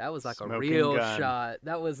 That was like Smoking a real gun. shot.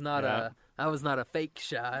 That was not a fake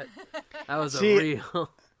shot. That was See, a real.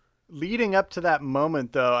 Leading up to that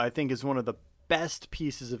moment, though, I think is one of the best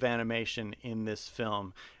pieces of animation in this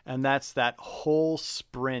film, and that's that whole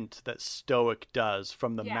sprint that Stoic does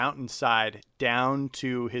from the mountainside down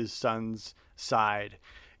to his son's side.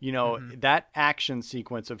 You know, that action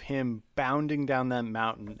sequence of him bounding down that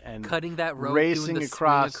mountain and cutting that rope, racing doing the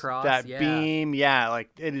across swing across that beam. Yeah, like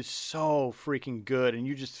it is so freaking good. And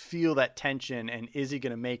you just feel that tension. And is he going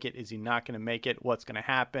to make it? Is he not going to make it? What's going to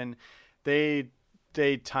happen? They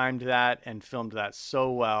timed that and filmed that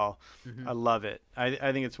so well. I love it.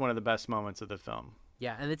 I think it's one of the best moments of the film.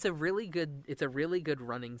 Yeah, and it's a really good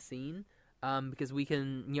running scene. Because we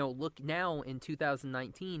can, look now in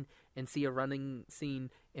 2019 and see a running scene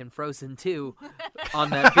in Frozen 2 on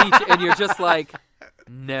that beach, and you're just like,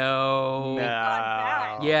 no.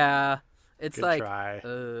 Yeah. It's Good like, try.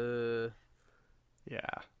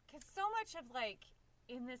 Yeah. Because so much of,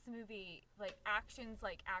 in this movie, actions,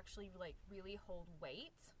 actually, really hold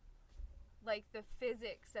weight. The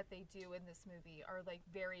physics that they do in this movie are,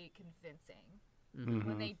 very convincing. Mm-hmm.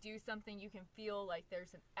 When they do something, you can feel like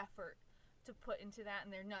there's an effort to put into that,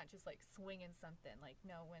 and they're not just swinging something.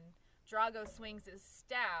 No, when Drago swings his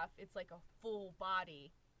staff, it's a full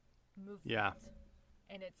body movement. Yeah.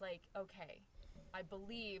 And it's okay, I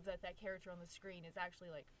believe that character on the screen is actually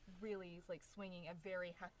really swinging a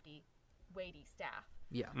very hefty, weighty staff.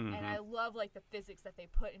 Yeah. Mm-hmm. And I love the physics that they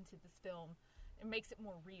put into this film. It makes it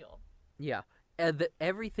more real. Yeah. And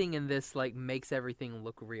everything in this makes everything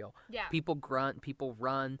look real. Yeah. People grunt, people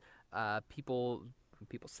run, people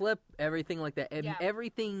slip, everything like that. And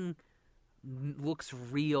everything looks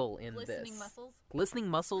real in Glistening this. muscles. Glistening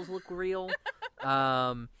muscles look real.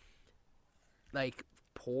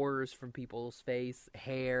 Pores from people's face,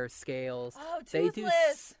 hair, scales. Oh,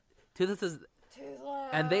 Toothless. Toothless.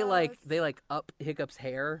 And they Toothless. up Hiccup's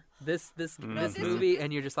hair this movie,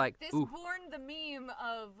 and you're just like, this ooh. born the meme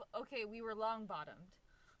of, okay, we were long bottomed.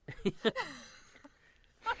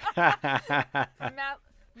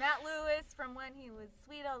 Matt Lewis, from when he was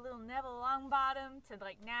sweet old little Neville Longbottom to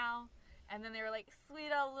now, and then they were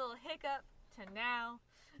sweet old little Hiccup to now.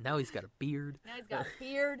 Now he's got a beard. Now he's got a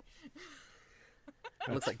beard.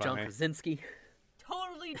 Looks like John Krasinski.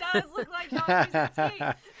 Totally does look like John Krasinski.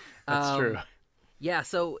 That's true. Yeah,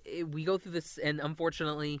 so we go through this, and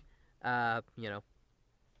unfortunately,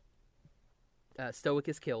 Stoic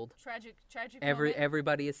is killed. Tragic.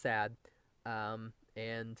 Everybody is sad,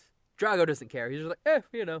 and Drago doesn't care. He's just like,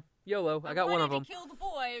 YOLO. I got one of them. I killed the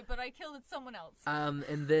boy, but I killed someone else.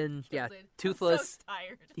 And then Toothless. I'm so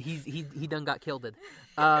tired. He done got killed.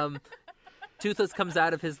 Toothless comes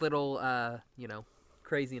out of his little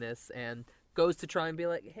craziness and goes to try and be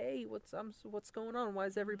like, hey, what's going on? Why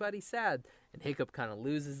is everybody sad? And Hiccup kind of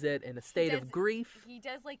loses it in a state of grief. He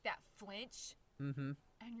does that flinch. Mm-hmm.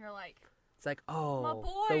 And you're like, it's like, oh, my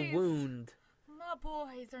boys, the wound. My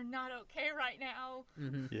boys are not okay right now.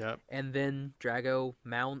 Mm-hmm. Yep. And then Drago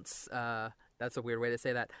mounts. That's a weird way to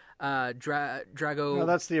say that. Drago. No,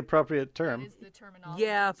 that's the appropriate term. That is the terminology.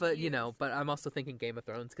 Yeah, but but I'm also thinking Game of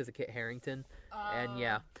Thrones because of Kit Harington,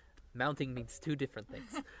 and mounting means two different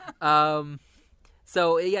things.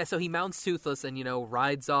 So he mounts Toothless and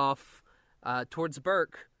rides off towards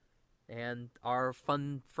Berk, and our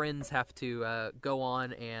fun friends have to go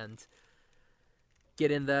on and get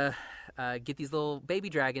these little baby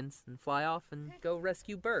dragons and fly off and go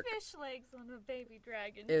rescue Berk. Fish legs on a baby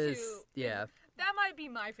dragon too. Yeah, that might be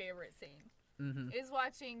my favorite scene. Mm-hmm. Is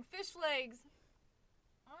watching fish legs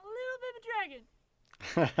on a little baby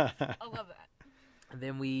dragon. I love that. And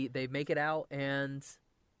then they make it out, and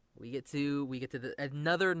we get to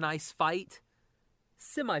another nice fight,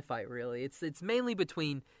 semi-fight really. It's mainly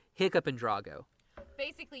between Hiccup and Drago.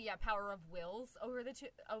 Basically, power of wills over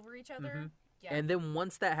each other. Mm-hmm. Yeah. And then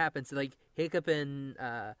once that happens, Hiccup and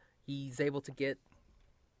he's able to get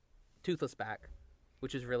Toothless back,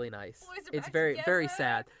 which is really nice. It's very together. Very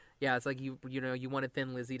sad. Yeah, it's like you wanted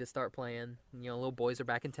Thin Lizzy to start playing. Little boys are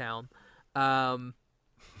back in town.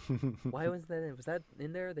 Why was that? Was that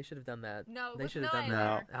in there? They should have done that. No, they should have done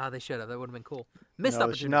that. Oh, they should have. That would have been cool. Missed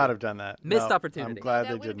opportunity. They should not have done that. Missed opportunity. I'm glad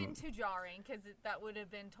that they didn't. That would have been too jarring because that would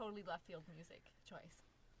have been totally left field music choice.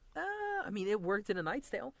 It worked in A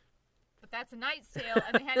Knight's Tale. But that's A Knight's Tale,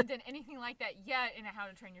 and they hadn't done anything like that yet in a How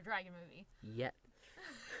to Train Your Dragon movie. Yet.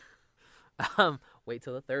 Wait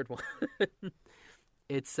till the third one.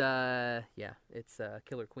 It's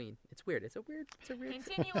Killer Queen. It's weird. It's a weird.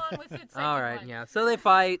 Continue on with it. All right, yeah. So they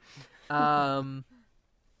fight, and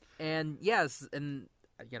yes, and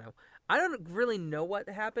I don't really know what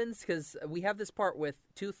happens because we have this part with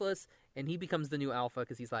Toothless, and he becomes the new alpha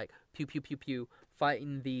because he's like pew pew pew pew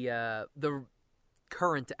fighting the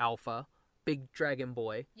current alpha, Big Dragon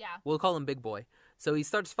Boy. Yeah. We'll call him Big Boy. So he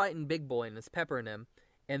starts fighting Big Boy and is peppering him,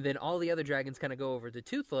 and then all the other dragons kind of go over to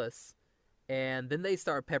Toothless, and then they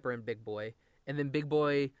start peppering Big Boy, and then Big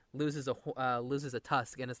Boy loses a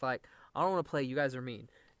tusk, and it's like, I don't want to play. You guys are mean.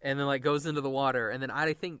 And then like goes into the water, and then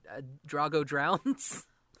I think Drago drowns.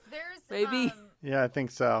 There's maybe. Yeah, I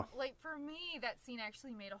think so. Like for me, that scene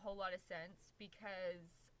actually made a whole lot of sense because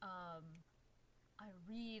I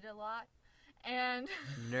read a lot, and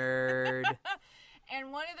nerd.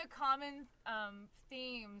 And one of the common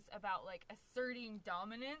themes about like asserting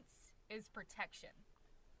dominance is protection,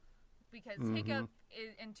 because Hiccup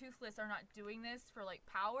and Toothless are not doing this for like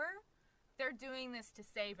power; they're doing this to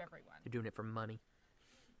save everyone. They're doing it for money.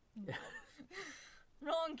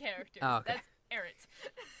 Wrong character. Oh, okay. That's Eret.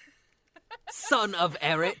 Son of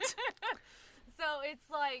Eret. So it's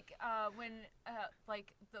like when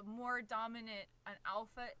like the more dominant an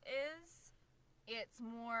alpha is, it's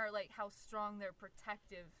more like how strong their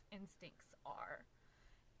protective instincts are.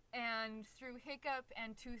 And through Hiccup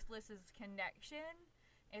and Toothless's connection,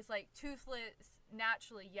 it's like Toothless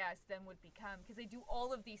naturally, yes, then would become, because they do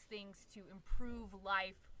all of these things to improve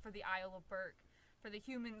life for the Isle of Berk, for the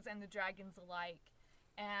humans and the dragons alike.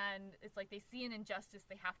 And it's like they see an injustice,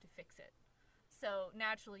 they have to fix it. So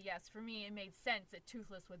naturally, yes, for me, it made sense that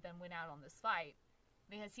Toothless would then win out on this fight,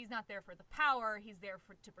 because he's not there for the power, he's there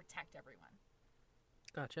to protect everyone.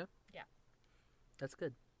 Gotcha. Yeah. That's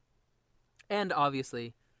good. And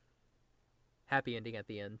obviously, happy ending at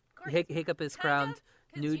the end. Hiccup is crowned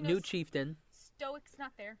new chieftain. Stoic's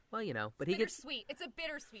not there. Well, but it's he gets bittersweet. It's a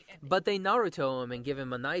bittersweet ending. But they Naruto him and give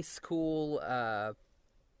him a nice, cool,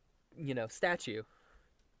 statue,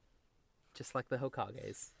 just like the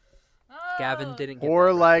Hokages. Oh. Gavin didn't get or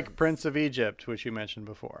that like reference. Prince of Egypt, which you mentioned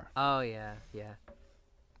before. Oh yeah.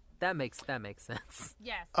 That makes sense.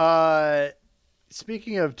 Yes.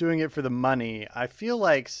 Speaking of doing it for the money, I feel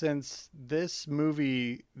like since this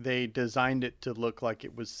movie, they designed it to look like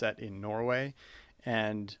it was set in Norway,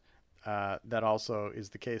 and that also is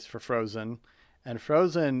the case for Frozen. And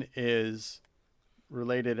Frozen is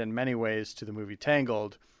related in many ways to the movie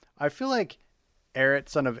Tangled. I feel like Eret,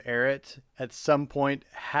 son of Eret, at some point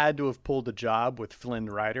had to have pulled a job with Flynn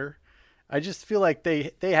Rider. I just feel like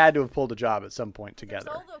they had to have pulled a job at some point together.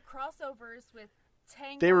 There's all the crossovers with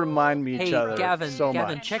Tangled. They remind me each other so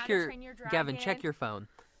much. Check your phone.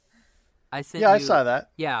 I sent I saw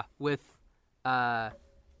that. Yeah, with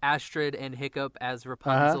Astrid and Hiccup as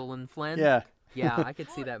Rapunzel and Flynn. Yeah. Yeah, I could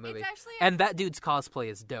see that movie. Actually and that dude's cosplay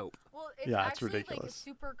is dope. Well, it's it's actually ridiculous. like a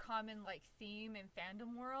super common like theme in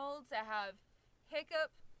fandom world to have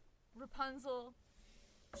Hiccup, Rapunzel,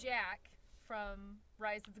 Jack from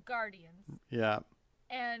Rise of the Guardians. Yeah.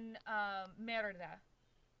 And Merida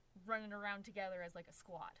running around together as like a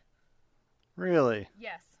squad. Really?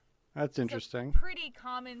 Yes. That's interesting. It's a pretty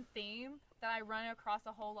common theme that I run across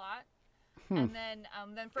a whole lot. And then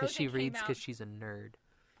Frozen Because she reads came out. because she's a nerd.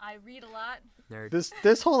 I read a lot. Nerd.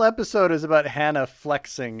 This whole episode is about Hannah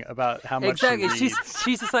flexing about how much exactly. she reads.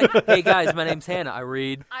 She's just like, hey guys, my name's Hannah. I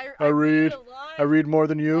read. I read. a lot. I read more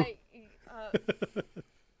than you.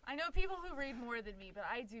 I know people who read more than me, but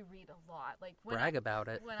I do read a lot. Like brag about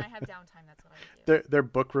it. When I have downtime, that's what I do. They're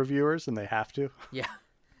book reviewers and they have to. Yeah.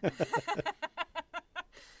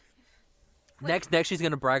 Next, she's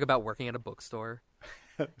gonna brag about working at a bookstore.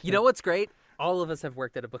 You know what's great? All of us have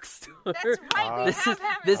worked at a bookstore. That's right.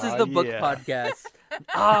 This is the book yeah. podcast.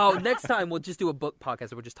 Oh, next time we'll just do a book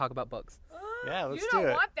podcast where we'll just talk about books. Yeah, let's you do don't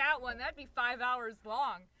it. want that one. That'd be 5 hours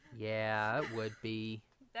long. Yeah, it would be.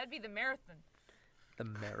 That'd be the marathon. The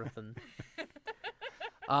marathon.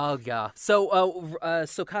 Oh god. So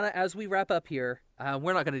kind of as we wrap up here,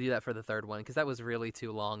 we're not going to do that for the third one because that was really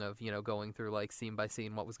too long of going through like scene by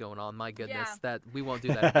scene what was going on. My goodness, that we won't do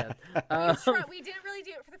that again. We didn't really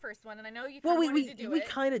do it for the first one, and I know you. Well, wanted to do we it.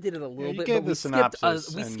 kind of did it a little bit, gave but the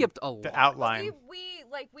synopsis we and skipped a lot. the outline. We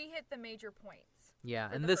hit the major points. Yeah,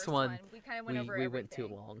 for and the this first one we kind of went over we everything. went too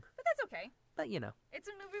long. But that's okay. But it's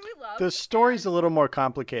a movie we love. The story's a little more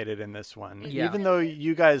complicated in this one. Yeah. Even though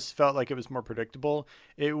you guys felt like it was more predictable,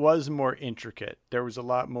 it was more intricate. There was a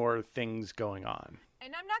lot more things going on.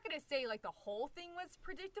 And I'm not going to say like the whole thing was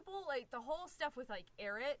predictable. Like the whole stuff with like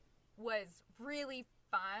Eret was really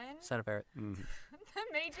fun. Son of Eret. Mm-hmm. The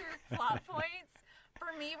major plot points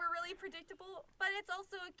for me were really predictable, but it's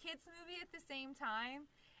also a kids movie at the same time.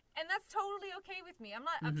 And that's totally okay with me. I'm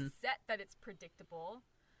not upset that it's predictable.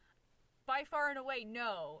 by far and away,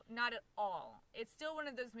 no, not at all. It's still one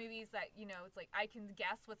of those movies that, you know, it's like I can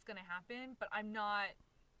guess what's going to happen, but I'm not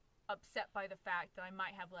upset by the fact that I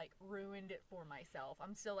might have, like, ruined it for myself.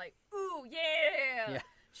 I'm still like, ooh, yeah.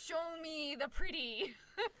 Show me the pretty.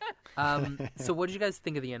 So what did you guys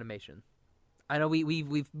think of the animation? I know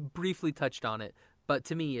we've briefly touched on it, but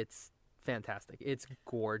to me it's fantastic. It's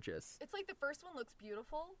gorgeous. It's like the first one looks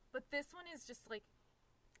beautiful, but this one is just like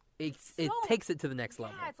it takes it to the next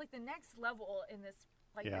level. Yeah, it's like the next level in this,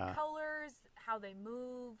 like the colors, how they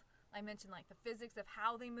move. I mentioned like the physics of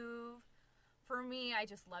how they move. For me, I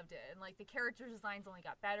just loved it. And like the character designs only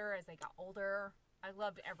got better as they got older. I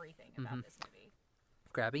loved everything about this movie.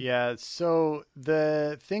 Grabby? Yeah, so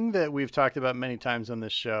the thing that we've talked about many times on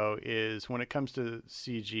this show is when it comes to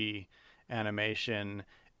CG animation,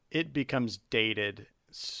 it becomes dated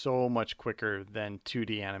so much quicker than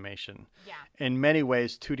 2D animation. Yeah. In many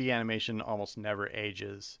ways, 2D animation almost never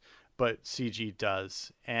ages, but CG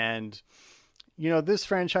does. And, you know, this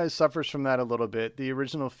franchise suffers from that a little bit. The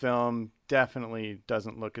original film definitely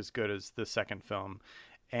doesn't look as good as the second film.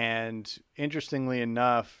 And interestingly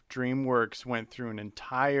enough, DreamWorks went through an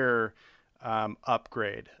entire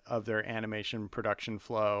upgrade of their animation production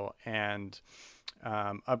flow and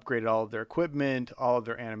upgraded all of their equipment, all of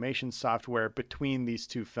their animation software between these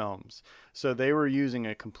two films. So they were using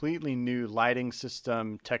a completely new lighting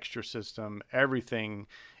system, texture system, everything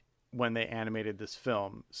when they animated this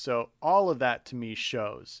film. So all of that to me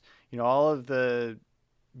shows, you know, all of the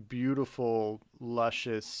beautiful,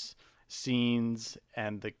 luscious scenes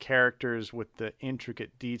and the characters with the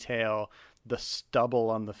intricate detail, the stubble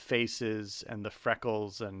on the faces and the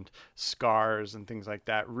freckles and scars and things like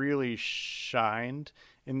that really shined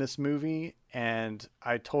in this movie, and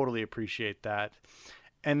I totally appreciate that.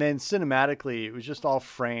 And then cinematically, it was just all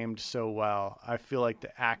framed so well. I feel like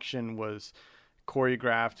the action was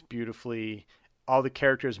choreographed beautifully. All the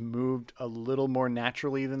characters moved a little more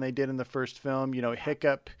naturally than they did in the first film. You know,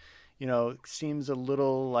 Hiccup, you know, seems a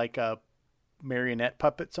little like a marionette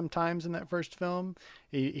puppet sometimes in that first film.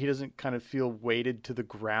 He doesn't kind of feel weighted to the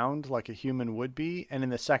ground like a human would be. And in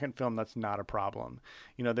the second film, that's not a problem.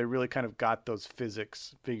 You know, they really kind of got those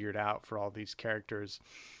physics figured out for all these characters.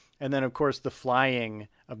 And then, of course, the flying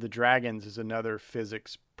of the dragons is another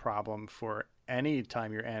physics problem for any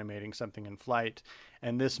time you're animating something in flight.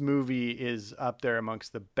 And this movie is up there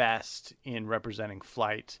amongst the best in representing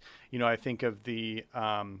flight. You know, I think of the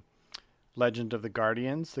Legend of the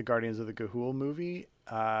Guardians of the Ga'Hoole movie,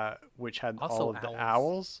 which had also all of the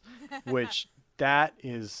owls, which that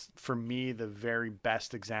is, for me, the very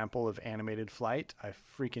best example of animated flight. I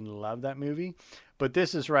freaking love that movie. But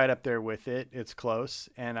this is right up there with it. It's close.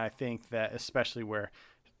 And I think that especially where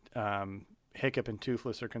Hiccup and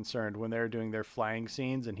Toothless are concerned, when they're doing their flying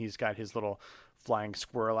scenes and he's got his little flying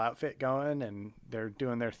squirrel outfit going and they're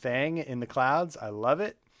doing their thing in the clouds, I love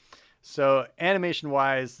it. So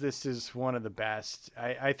animation-wise, this is one of the best.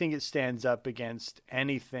 I think it stands up against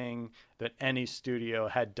anything that any studio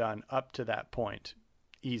had done up to that point,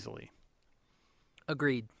 easily.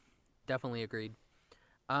 Agreed. Definitely agreed.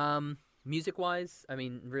 Music-wise, I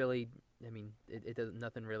mean, really, it does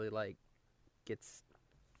nothing really like gets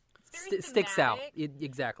sticks out.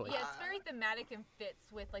 Exactly. Yeah, it's very thematic and fits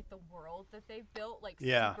with like the world that they've built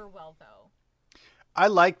super well, though. I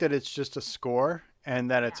like that it's just a score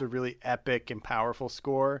and that it's a really epic and powerful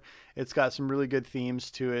score. It's got some really good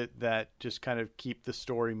themes to it that just kind of keep the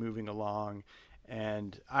story moving along.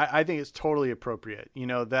 And I think it's totally appropriate. You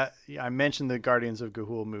know, that I mentioned the Guardians of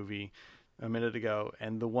Ga'Hoole movie a minute ago,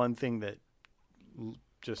 and the one thing that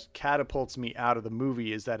just catapults me out of the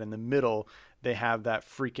movie is that in the middle they have that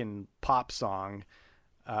freaking pop song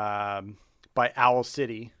by Owl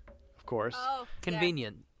City, of course. Oh,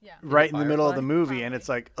 convenient. Yeah. Right in the middle of the movie, and it's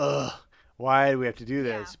like, ugh, why do we have to do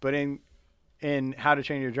this? But in How to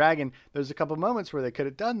Train Your Dragon, there's a couple moments where they could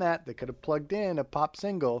have done that. They could have plugged in a pop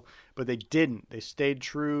single, but they didn't. They stayed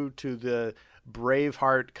true to the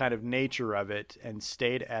Braveheart kind of nature of it and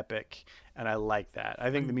stayed epic, and I like that. I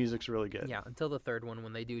think the music's really good. Yeah, until the third one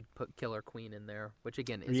when they do put Killer Queen in there, which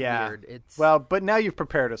again is weird. It's well, but now you've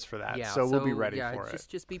prepared us for that, so we'll be ready for it.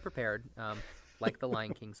 Just be prepared, like the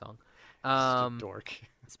Lion King song. Dork.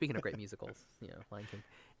 Speaking of great musicals, Lion King.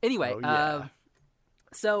 Anyway,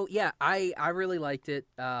 so yeah, I really liked it.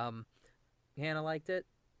 Hannah liked it.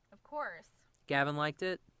 Of course. Gavin liked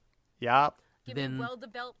it. Yep. Give me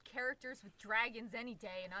well-developed characters with dragons any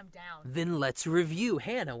day, and I'm down. Then let's review.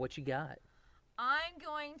 Hannah, what you got? I'm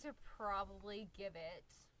going to probably give it,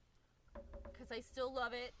 because I still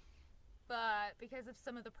love it, but because of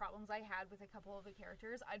some of the problems I had with a couple of the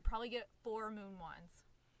characters, I'd probably get 4 Moon Wands.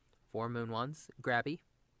 4 Moon Wands. Grabby?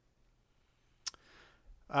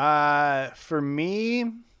 For me,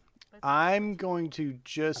 I'm going to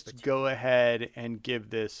just go ahead and give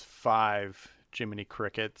this 5 Jiminy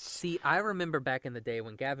Crickets. See, I remember back in the day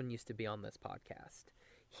when Gavin used to be on this podcast.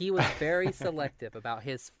 He was very selective about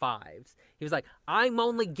his 5s. He was like, I'm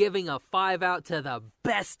only giving a 5 out to the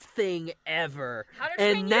best thing ever.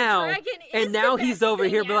 And now he's over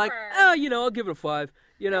here be like, oh, I'll give it a 5.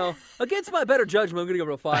 Against my better judgment, I'm going to give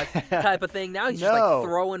it a 5 type of thing. Now he's just like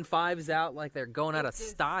throwing 5s out like they're going out of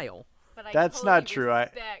style. But I That's totally not true. I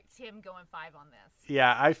respect him going 5 on this.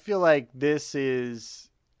 Yeah, I feel like this is,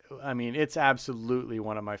 it's absolutely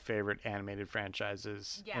one of my favorite animated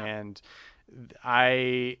franchises. Yeah. And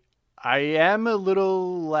I am a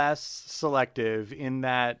little less selective in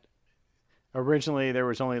that originally there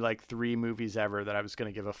was only like 3 movies ever that I was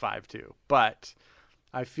going to give a 5 to. But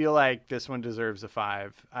I feel like this one deserves a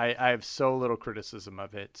 5. I have so little criticism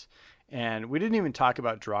of it. And we didn't even talk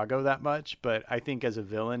about Drago that much, but I think as a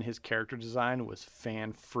villain, his character design was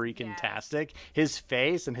fan-freaking-tastic. Yes. His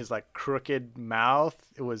face and his like crooked mouth,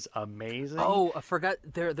 it was amazing. Oh, I forgot.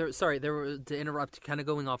 Sorry, to interrupt, kind of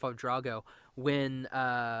going off of Drago, when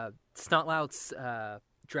Snotlout's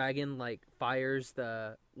dragon like fires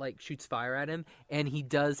shoots fire at him, and he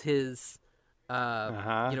does his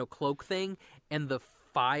cloak thing, and the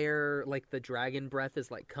fire, like the dragon breath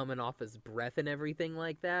is like coming off his breath and everything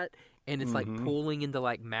like that, and it's like pooling into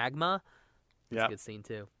like magma. It's a good scene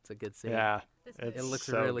too. It's a good scene. Yeah, it looks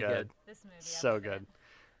so really good. This movie, so good.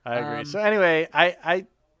 I agree. So anyway, I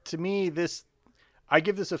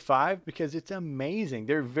give this a 5 because it's amazing.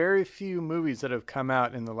 There are very few movies that have come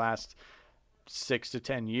out in the last 6 to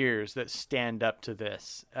 10 years that stand up to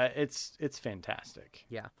this. It's fantastic.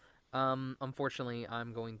 Yeah. Unfortunately,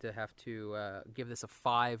 I'm going to have to give this a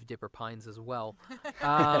 5 Dipper Pines as well.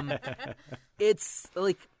 It's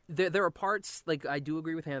like there are parts, like I do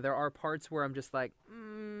agree with Hannah. There are parts where I'm just like,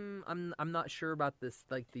 I'm not sure about this,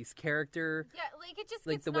 like these character. Yeah, like it just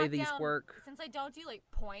like gets the way knocked these down. work. Since I don't do like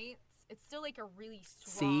points, it's still like a really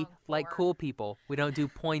strong. See, 4. like cool people, we don't do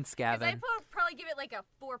points, Gavin. I'd probably give it like a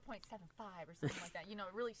 4.75 or something like that.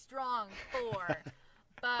 A really strong 4.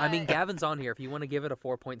 But I mean, Gavin's on here. If you want to give it a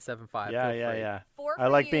 4.75, yeah. 4 I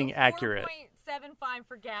like you, being accurate. 4.75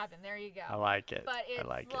 for Gavin. There you go. I like it. But it's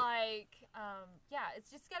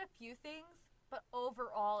it's just got a few things. But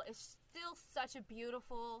overall, it's still such a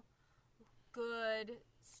beautiful, good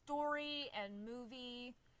story and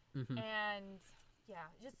movie, and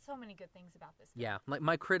just so many good things about this. Yeah, like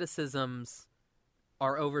my criticisms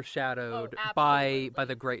are overshadowed by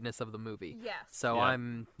the greatness of the movie. Yes. So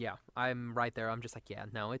I'm right there. I'm just like,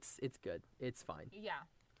 it's good. It's fine. Yeah.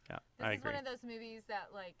 Yeah, I agree. This is one of those movies that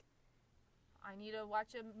like I need to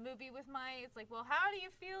watch a movie with it's like, well, how do you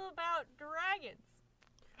feel about dragons?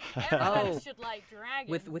 Everybody should like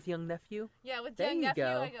dragons. With young nephew? Yeah, with there young you nephew,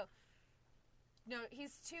 go. I go. No,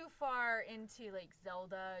 he's too far into like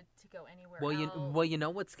Zelda to go anywhere else. You know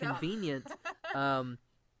what's convenient?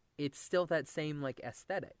 It's still that same like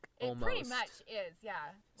aesthetic. Almost. It pretty much is, yeah.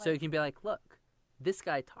 So you can be like, look, this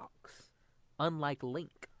guy talks, unlike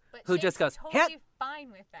Link, but who just goes, totally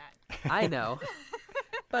fine with that. I know,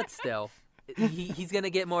 but still, he's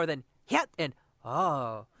gonna get more than hit and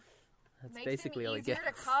oh. That's Makes basically all he easier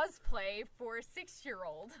gets. to cosplay for a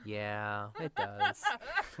 6-year-old. Yeah, it does.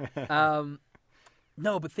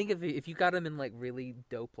 No, but think of it, if you got him in like really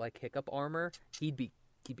dope like Hiccup armor, he'd be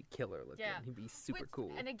killer looking. Yeah. He'd be super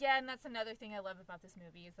cool. And again, that's another thing I love about this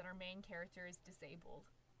movie is that our main character is disabled,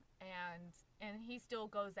 and he still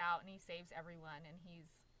goes out and he saves everyone, and he's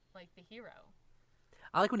like the hero.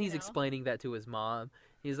 I like when he's explaining that to his mom.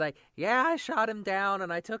 He's like, yeah, I shot him down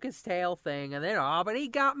and I took his tail thing, and then, but he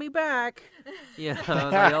got me back. Like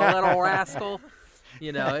a little rascal.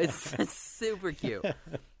 It's super cute.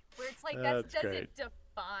 Where it's like, that doesn't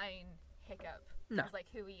define Hiccup as like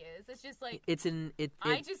who he is. It's just like,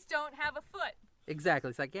 I just don't have a foot. Exactly.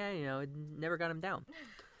 It's like, it never got him down.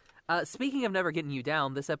 Speaking of never getting you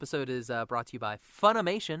down, this episode is brought to you by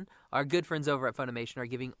Funimation. Our good friends over at Funimation are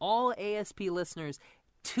giving all ASP listeners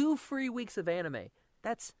 2 free weeks of anime.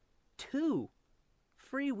 That's 2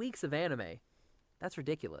 free weeks of anime. That's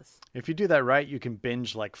ridiculous. If you do that right, you can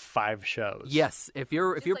binge like 5 shows. Yes, if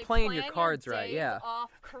you're playing your cards right,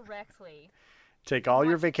 off correctly. Take all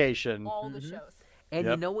your vacation. All the shows. And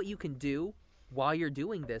you know what you can do while you're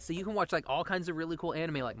doing this? So you can watch like all kinds of really cool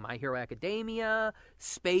anime like My Hero Academia,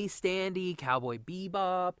 Space Dandy, Cowboy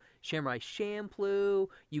Bebop, Samurai Champloo.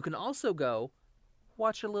 You can also go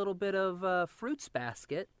watch a little bit of Fruits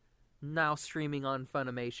Basket, now streaming on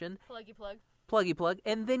Funimation. Pluggy plug,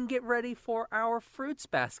 and then get ready for our Fruits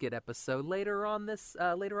Basket episode later on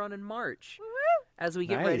in March, as we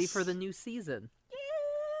get ready for the new season.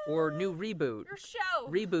 or new reboot. Your show.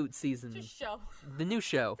 Reboot season. Just show. The new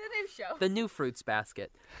show. The new show. The new Fruits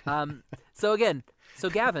Basket. So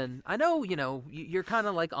Gavin, I know, you're kind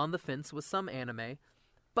of like on the fence with some anime,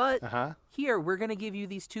 but here we're going to give you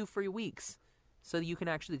these 2 free weeks so that you can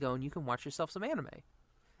actually go and you can watch yourself some anime.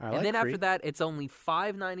 And then after that, it's only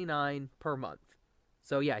 $5.99 per month.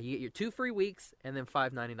 So yeah, you get your 2 free weeks and then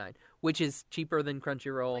 $5.99, which is cheaper than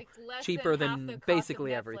Crunchyroll, like less cheaper than than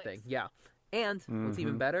basically everything. Yeah. And what's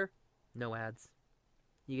even better, no ads.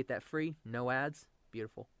 You get that free, no ads.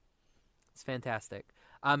 Beautiful. It's fantastic.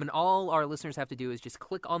 And all our listeners have to do is just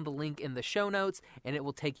click on the link in the show notes, and it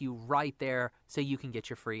will take you right there so you can get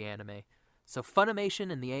your free anime. So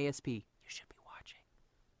Funimation and the ASP, you should be watching.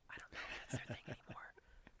 I don't know if that's their thing anymore.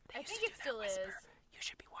 I think it still is. You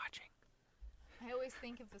should be watching. I always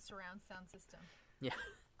think of the surround sound system. Yeah.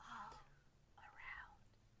 All around.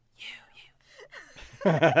 You.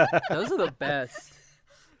 Those are the best.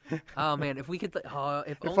 Oh man, if we could,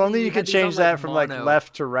 if only you could change that from like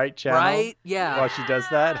left to right channel, right? Yeah, while she does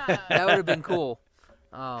that, that would have been cool.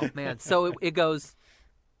 Oh man, so it goes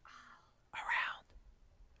around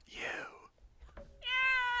you.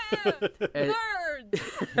 Yeah,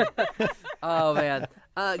 nerds. Oh man,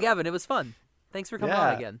 Gavin, it was fun. Thanks for coming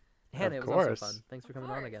on again. Hannah, it was also fun. Thanks for coming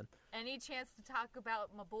on again. Any chance to talk about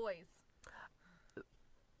my boys?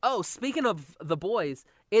 Oh, speaking of the boys,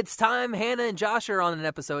 it's time Hannah and Josh are on an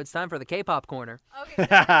episode. It's time for the K-pop corner. Okay,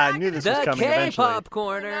 I knew this was coming eventually. The K-pop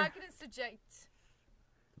corner. We're not going to subject.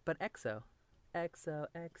 But EXO.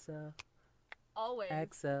 Always.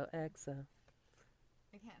 EXO. I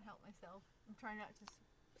can't help myself. I'm trying not to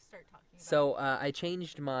start talking about So I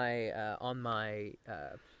changed my, on my,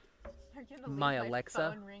 my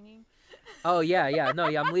Alexa. Phone ringing? Oh yeah. No,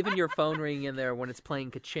 I'm leaving your phone ringing in there when it's playing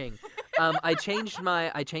ka-ching. I changed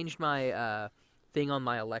my thing on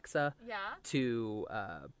my Alexa to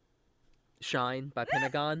Shine by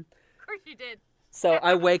Pentagon. Of course you did. So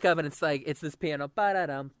I wake up and it's like it's this piano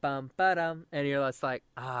ba-da-dum bum ba-dum and you're just like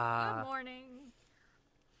Good morning.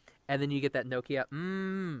 And then you get that Nokia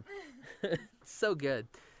so good.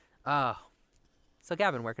 So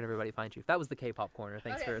Gavin, where can everybody find you? That was the K-pop corner.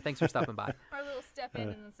 Thanks for stopping by. Our little step in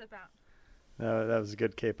and then step out. No, that was a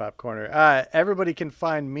good K-pop corner. Everybody can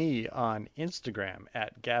find me on Instagram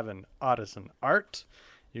at Gavin Otteson Art.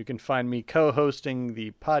 You can find me co-hosting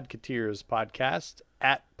the Podcateers podcast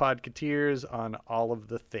at Podcateers on all of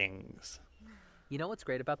the things. You know what's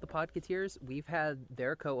great about the Podcateers? We've had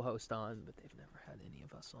their co-host on, but they've never had any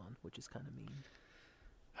of us on, which is kind of mean.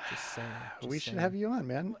 Just saying. We should have you on,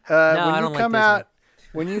 man. No, I don't like Disney.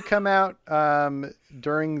 When you come out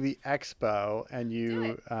during the expo and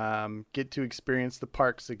you get to experience the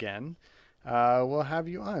parks again, we'll have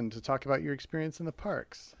you on to talk about your experience in the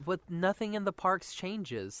parks. But nothing in the parks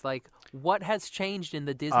changes. Like, what has changed in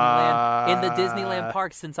the Disneyland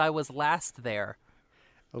park since I was last there?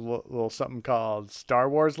 A little something called Star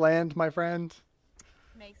Wars Land, my friend.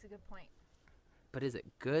 Makes a good point. But is it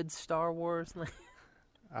good Star Wars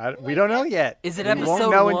Land? We don't know yet. Is it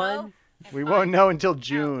episode 1? We won't know until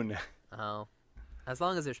June. Oh, as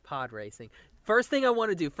long as there's pod racing. First thing I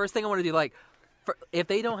want to do, like, if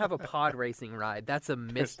they don't have a pod racing ride, that's a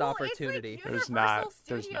missed opportunity. It's like Universal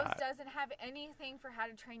Studios doesn't have anything for How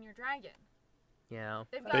to Train Your Dragon. Yeah.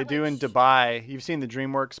 They do in Dubai. You've seen the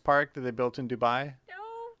DreamWorks park that they built in Dubai? No.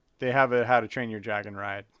 They have a How to Train Your Dragon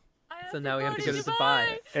ride. So now we have to go to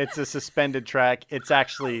Dubai. It's a suspended track. It's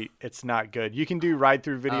not good. You can do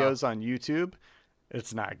ride-through videos on YouTube.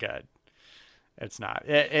 It's not good. It's not.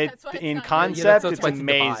 In concept, it's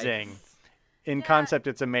amazing. In concept,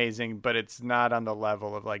 it's amazing, but it's not on the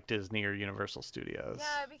level of like Disney or Universal Studios.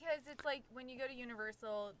 Yeah, because it's like when you go to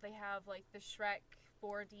Universal, they have like the Shrek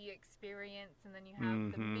 4D experience, and then you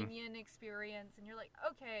have the Minion experience, and you're like,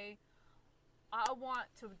 okay, I want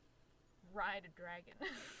to ride a dragon.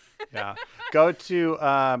 Yeah. Go to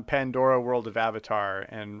Pandora World of Avatar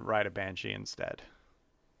and ride a Banshee instead.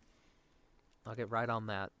 I'll get right on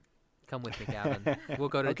that. Come with me, Gavin. We'll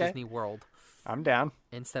go to Disney World. I'm down.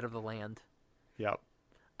 Instead of the land. Yep.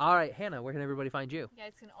 All right, Hannah, where can everybody find you? You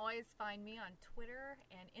guys can always find me on Twitter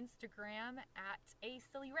and Instagram at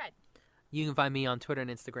 @ASillyRed. You can find me on Twitter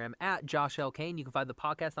and Instagram at Josh L. Kane. You can find the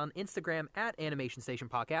podcast on Instagram at Animation Station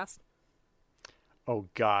Podcast. Oh,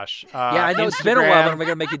 gosh. Yeah, I know it's been a while, but I'm going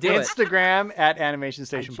to make you do Instagram at Animation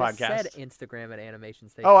Station Podcast. I said Instagram at Animation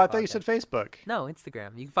Station Podcast. Oh, I thought you said Facebook. No,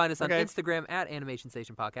 Instagram. You can find us on Instagram at Animation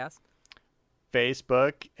Station Podcast.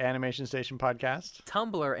 Facebook, Animation Station Podcast.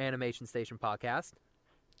 Tumblr, Animation Station Podcast.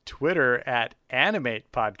 Twitter at Animate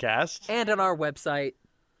Podcast. And on our website,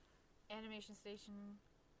 Animation Station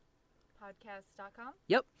podcast.com.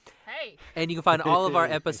 Yep. Hey. And you can find all of our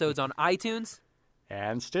episodes on iTunes.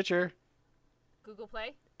 And Stitcher. Google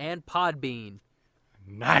Play. And Podbean.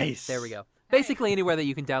 Nice. There we go. Basically anywhere that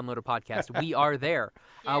you can download a podcast, we are there.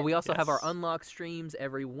 We also have our Unlocked streams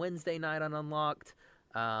every Wednesday night on Unlocked.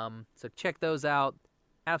 So check those out.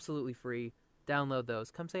 Absolutely free. Download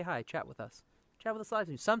those. Come say hi. Chat with us. Chat with us live.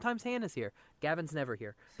 Sometimes Hannah's here. Gavin's never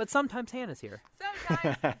here. But sometimes Hannah's here.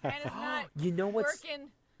 Sometimes Hannah's not working.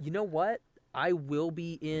 You know what? I will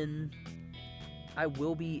be in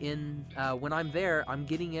when I'm there. I'm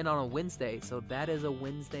getting in on a Wednesday. So that is a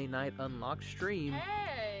Wednesday night Unlocked stream.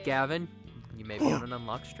 Hey. Gavin, you may be on an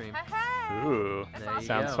Unlocked stream. Ooh, awesome.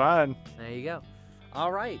 Sounds fun. There you go.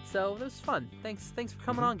 All right, so this was fun. Thanks for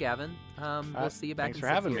coming on, Gavin. We'll see you back in 6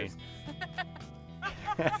 years. Thanks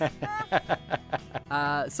for having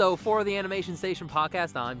me. So for the Animation Station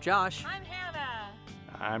podcast, I'm Josh. I'm Hannah.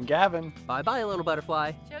 I'm Gavin. Bye-bye, little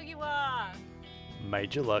butterfly. Jogiwa.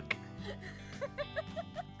 Made you look.